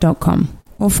intelligencesquared.com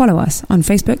or follow us on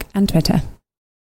Facebook and Twitter.